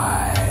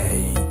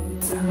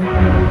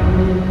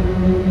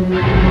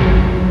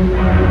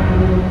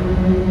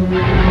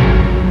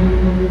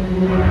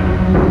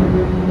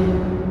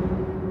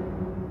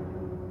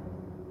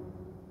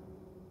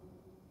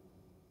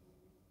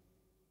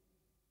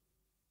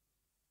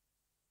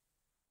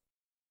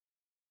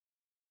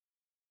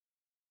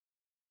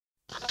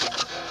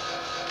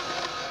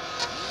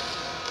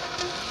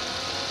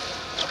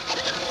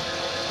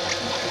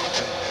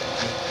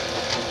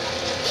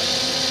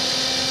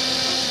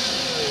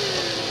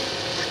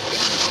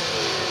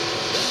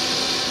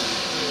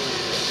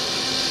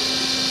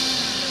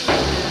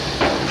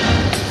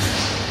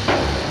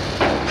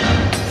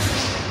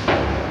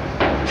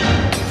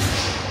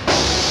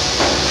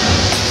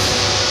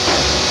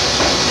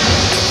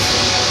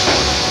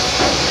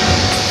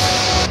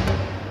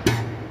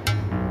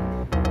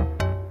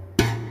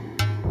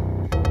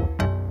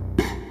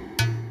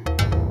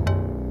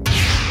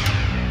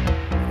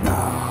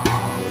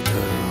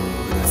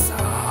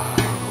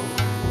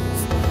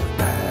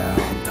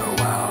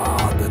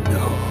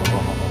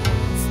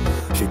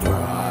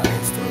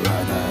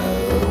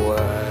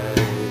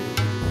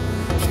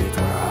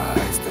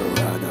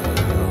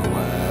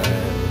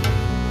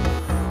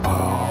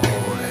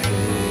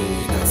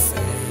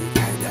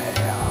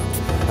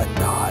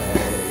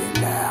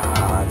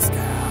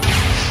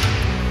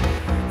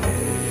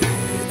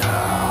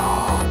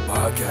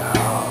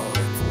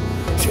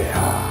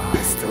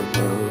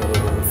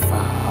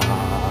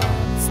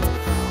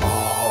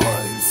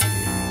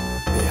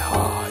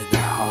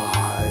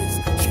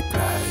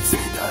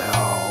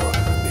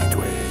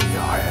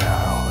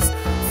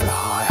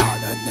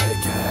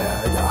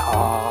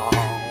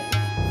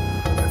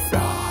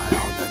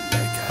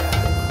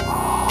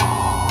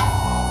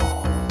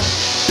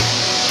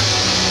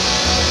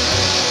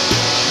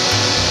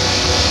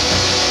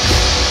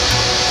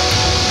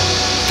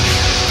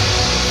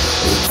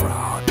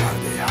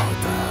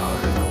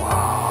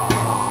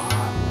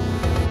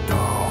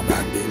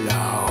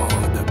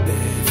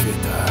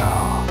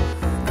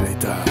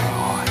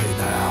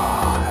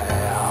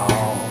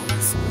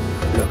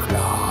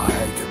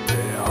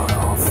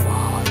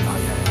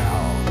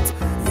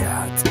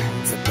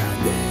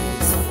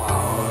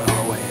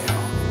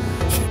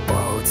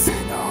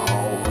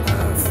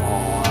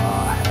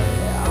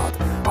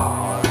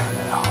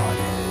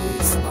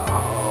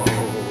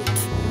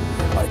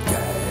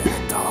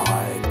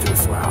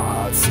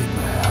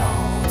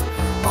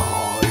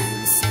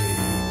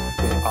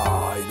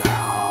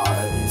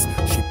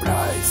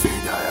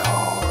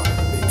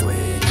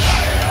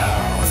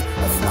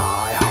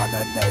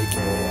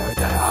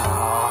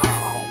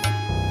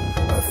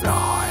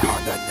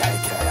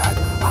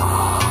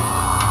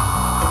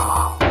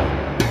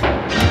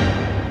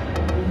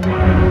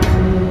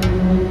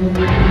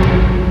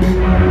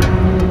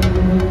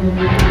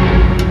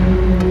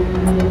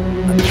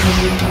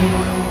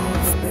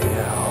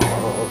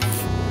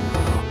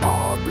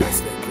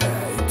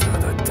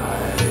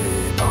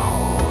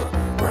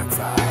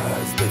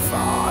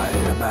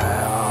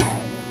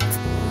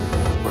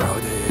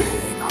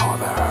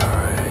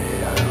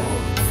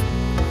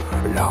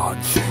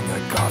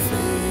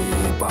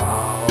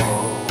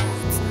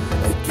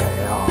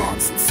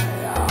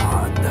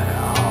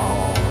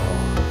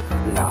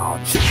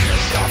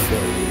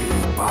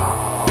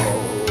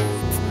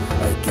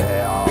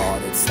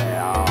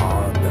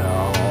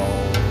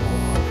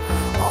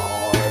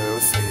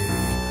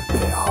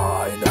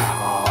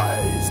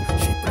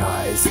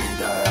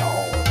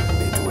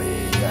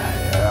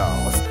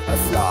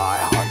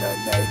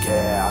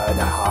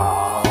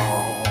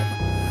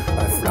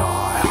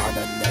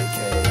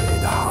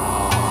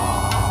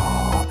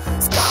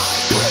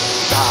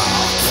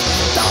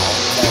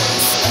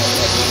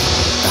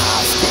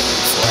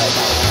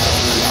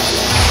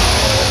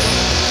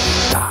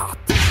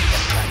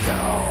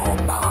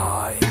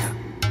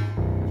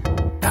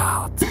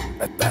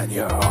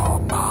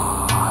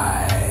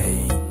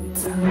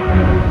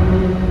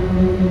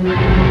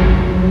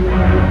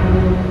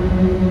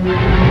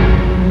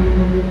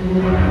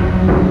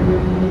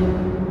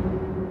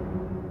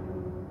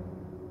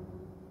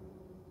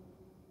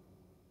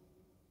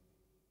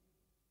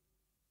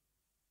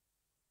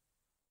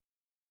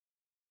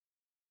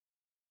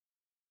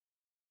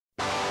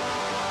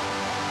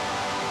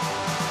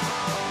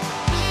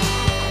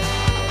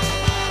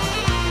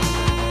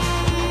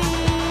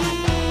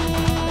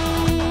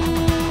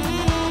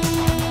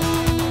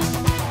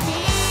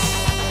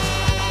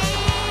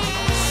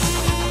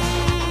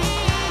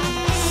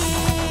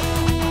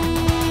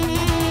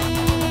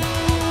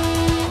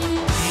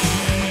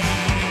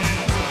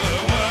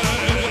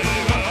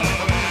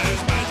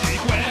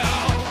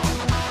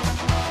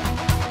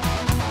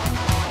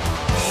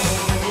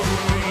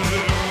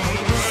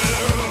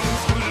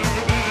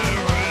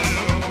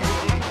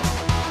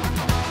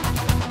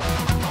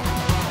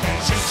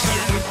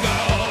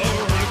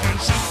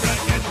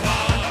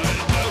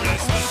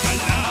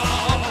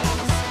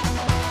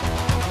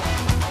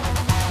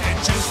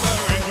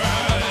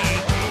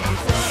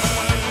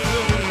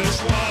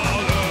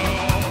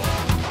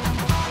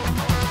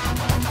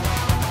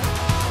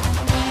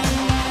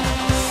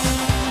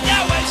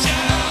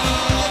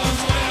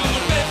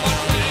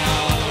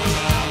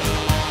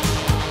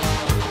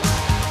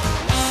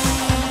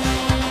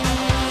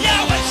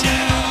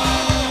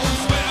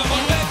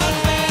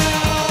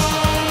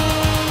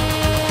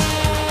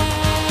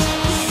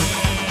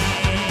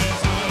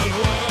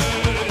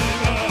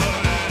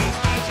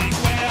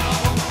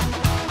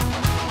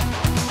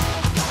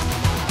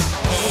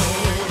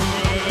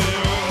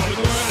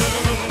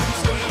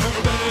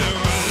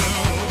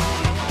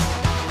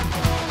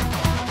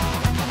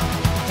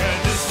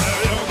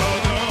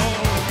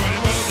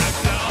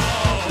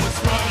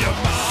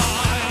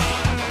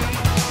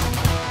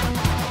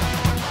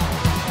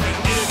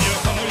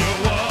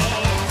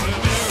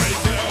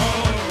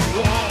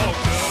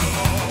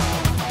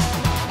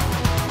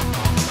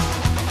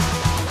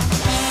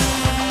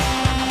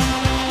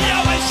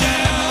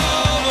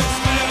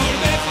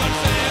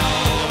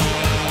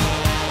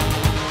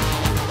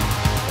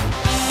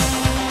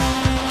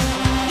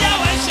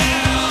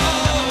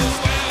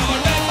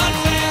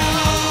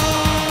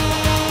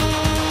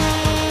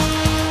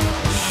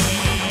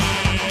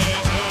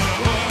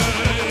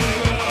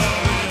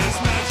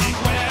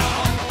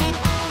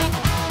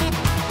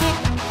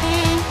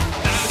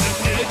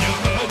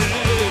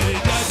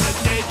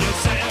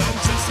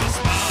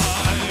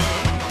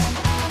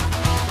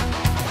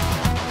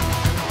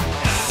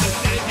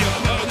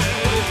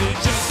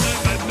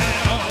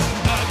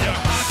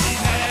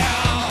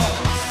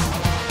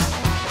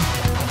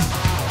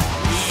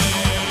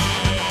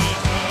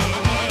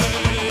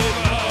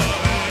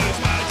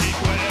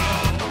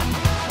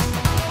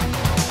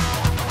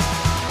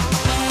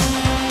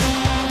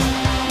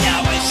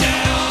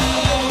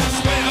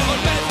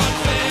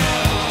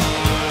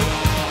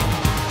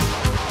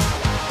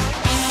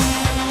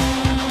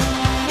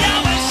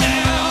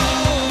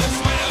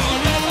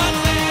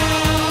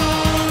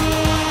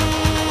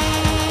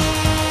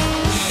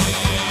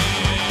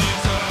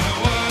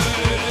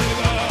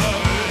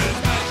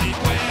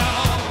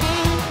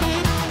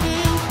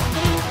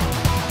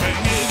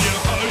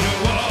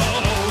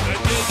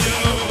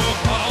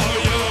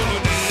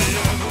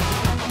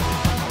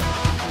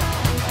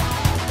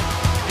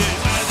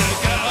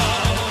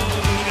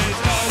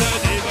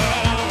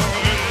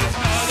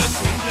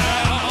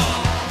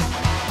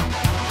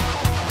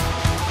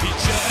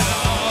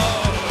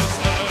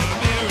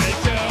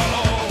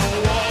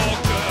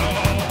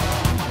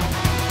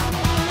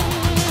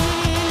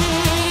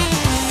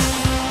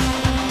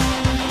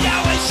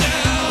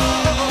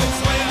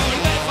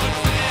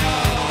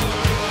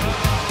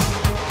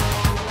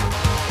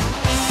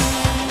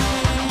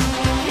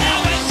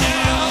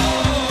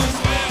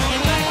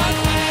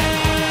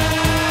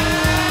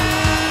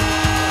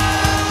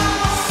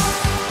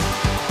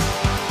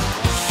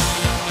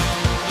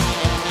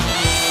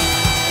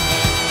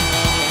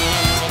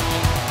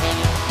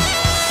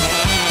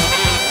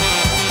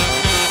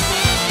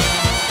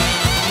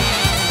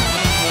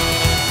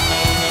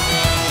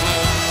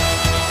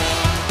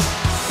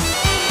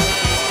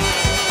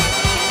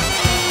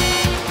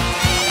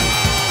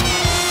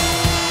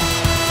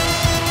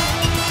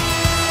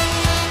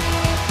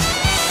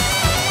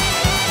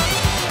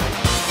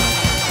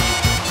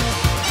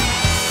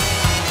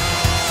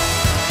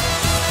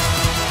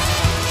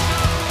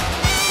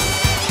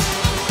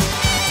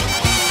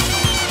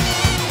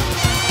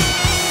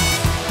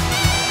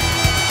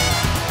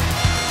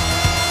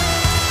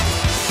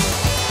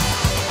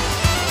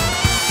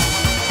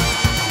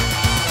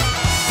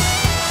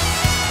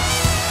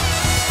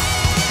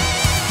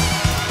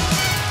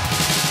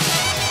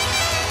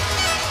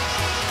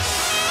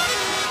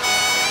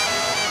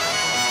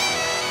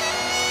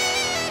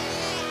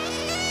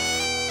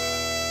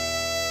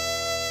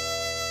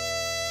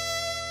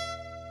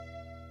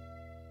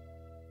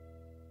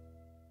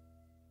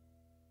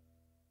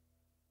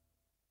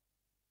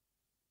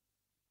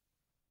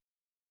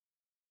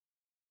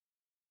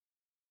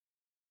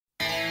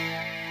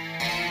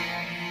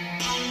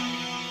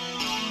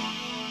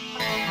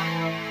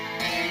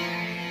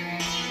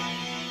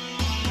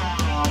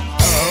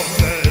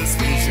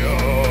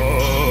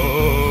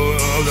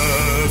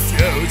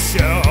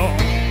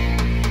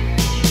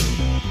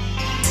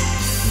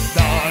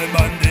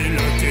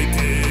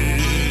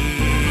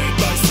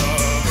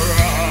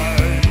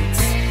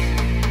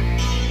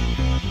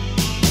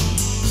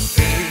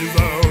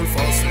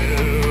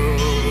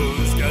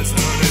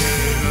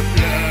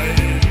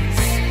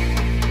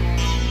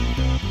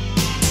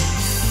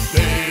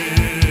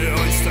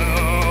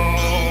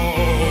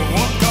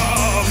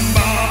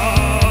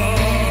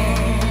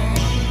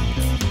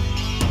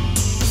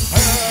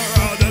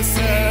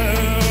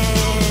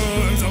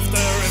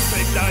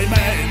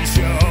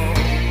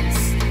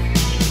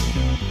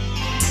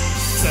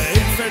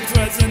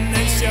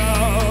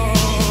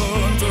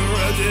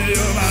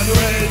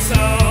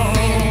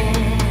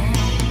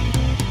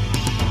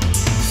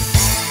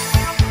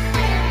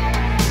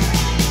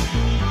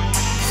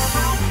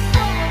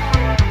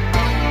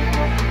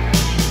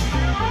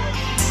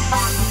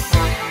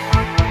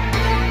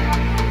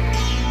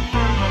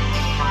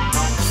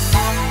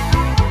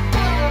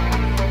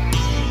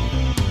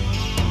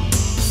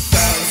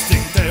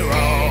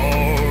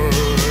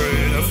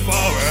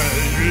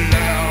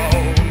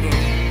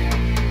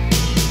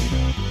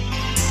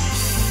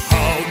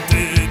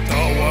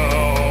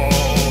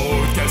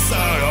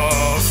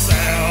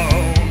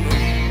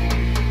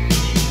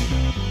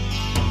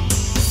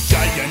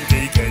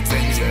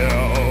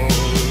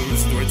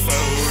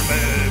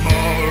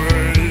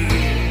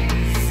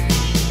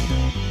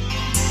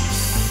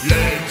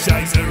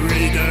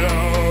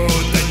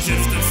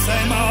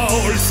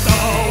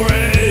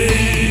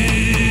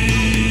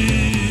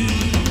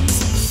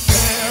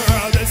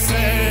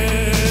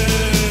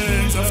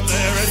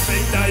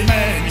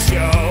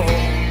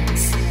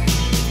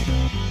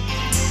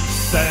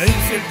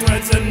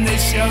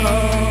 nation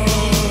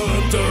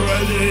to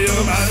rid the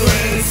human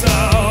race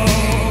out.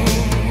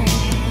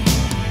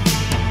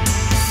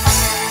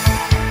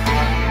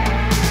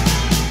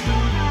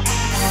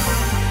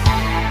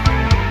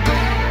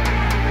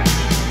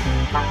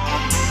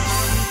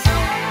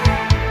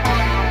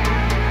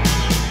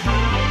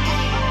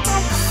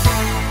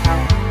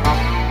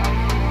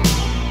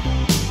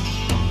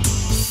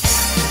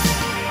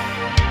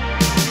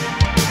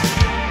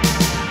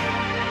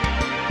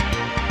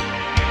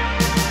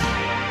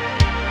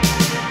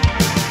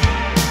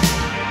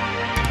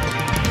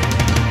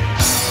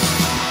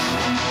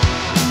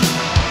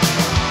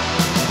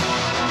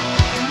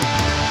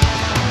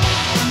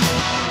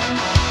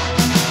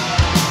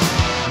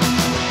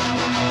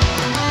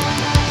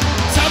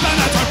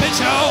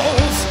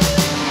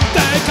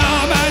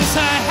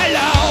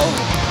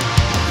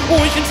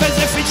 We can face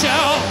the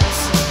features,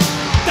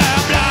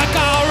 they're black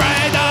or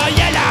red or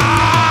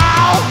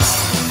yellow.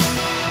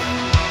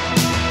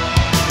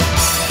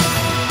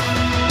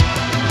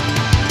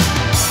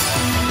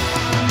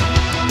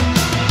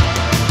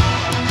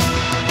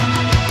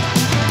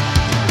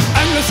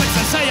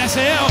 Anglo-Saxon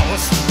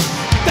sciences,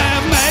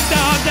 they've made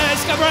their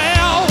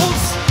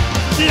discoveries.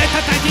 Let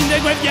attack in the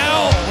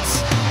graveyards,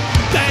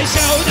 they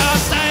showed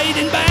us stayed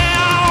in bed.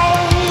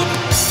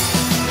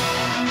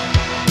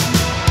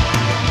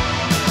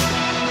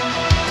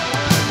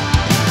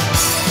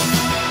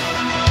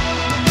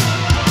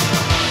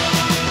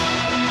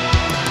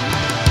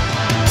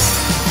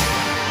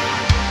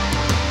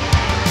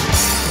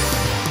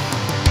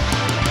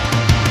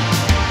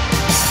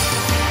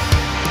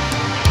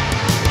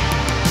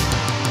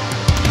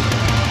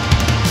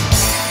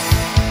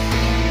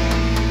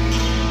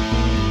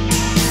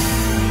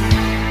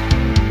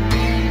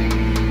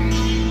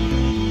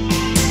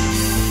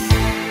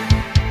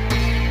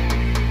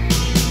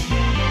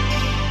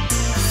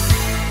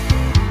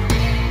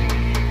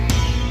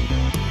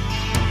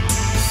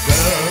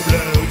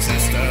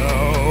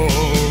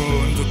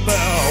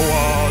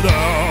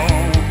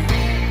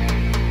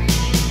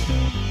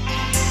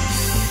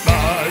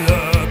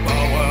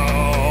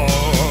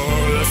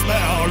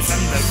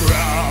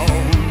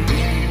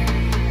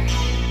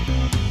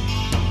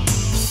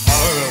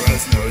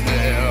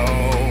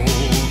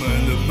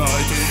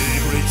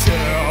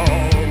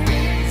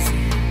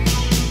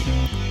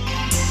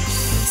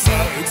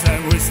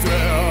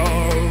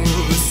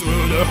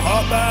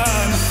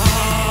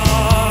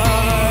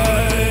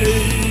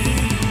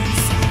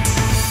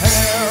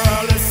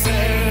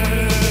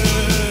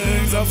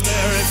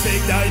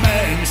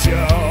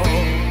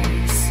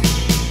 Dimensions,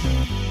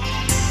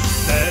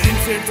 they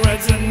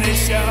infiltrate the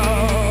nation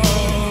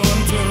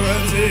to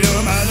run the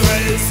human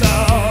race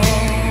out.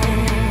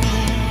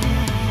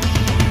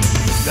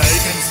 They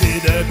can see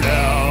the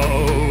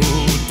blood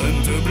turn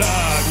to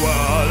black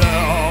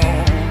water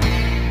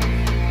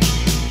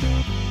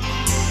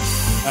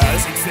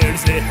as it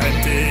fills the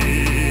empty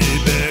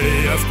belly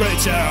of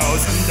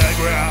creatures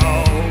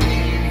underground.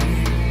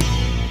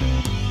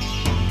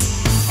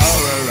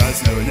 Horror has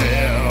no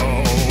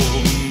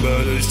name,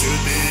 but it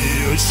should be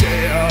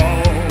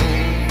ashamed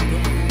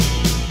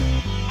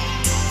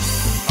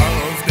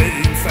of the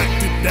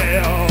infected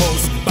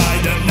tales by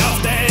the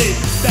nasty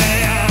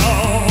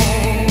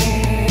damned.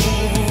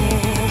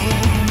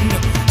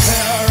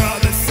 Here are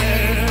the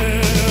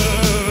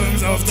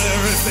sins of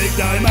terrific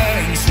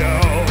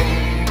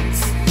dimensions.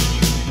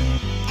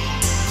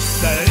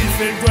 They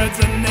infiltrate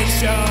the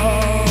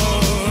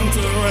nation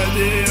to rid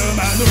the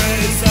human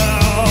race.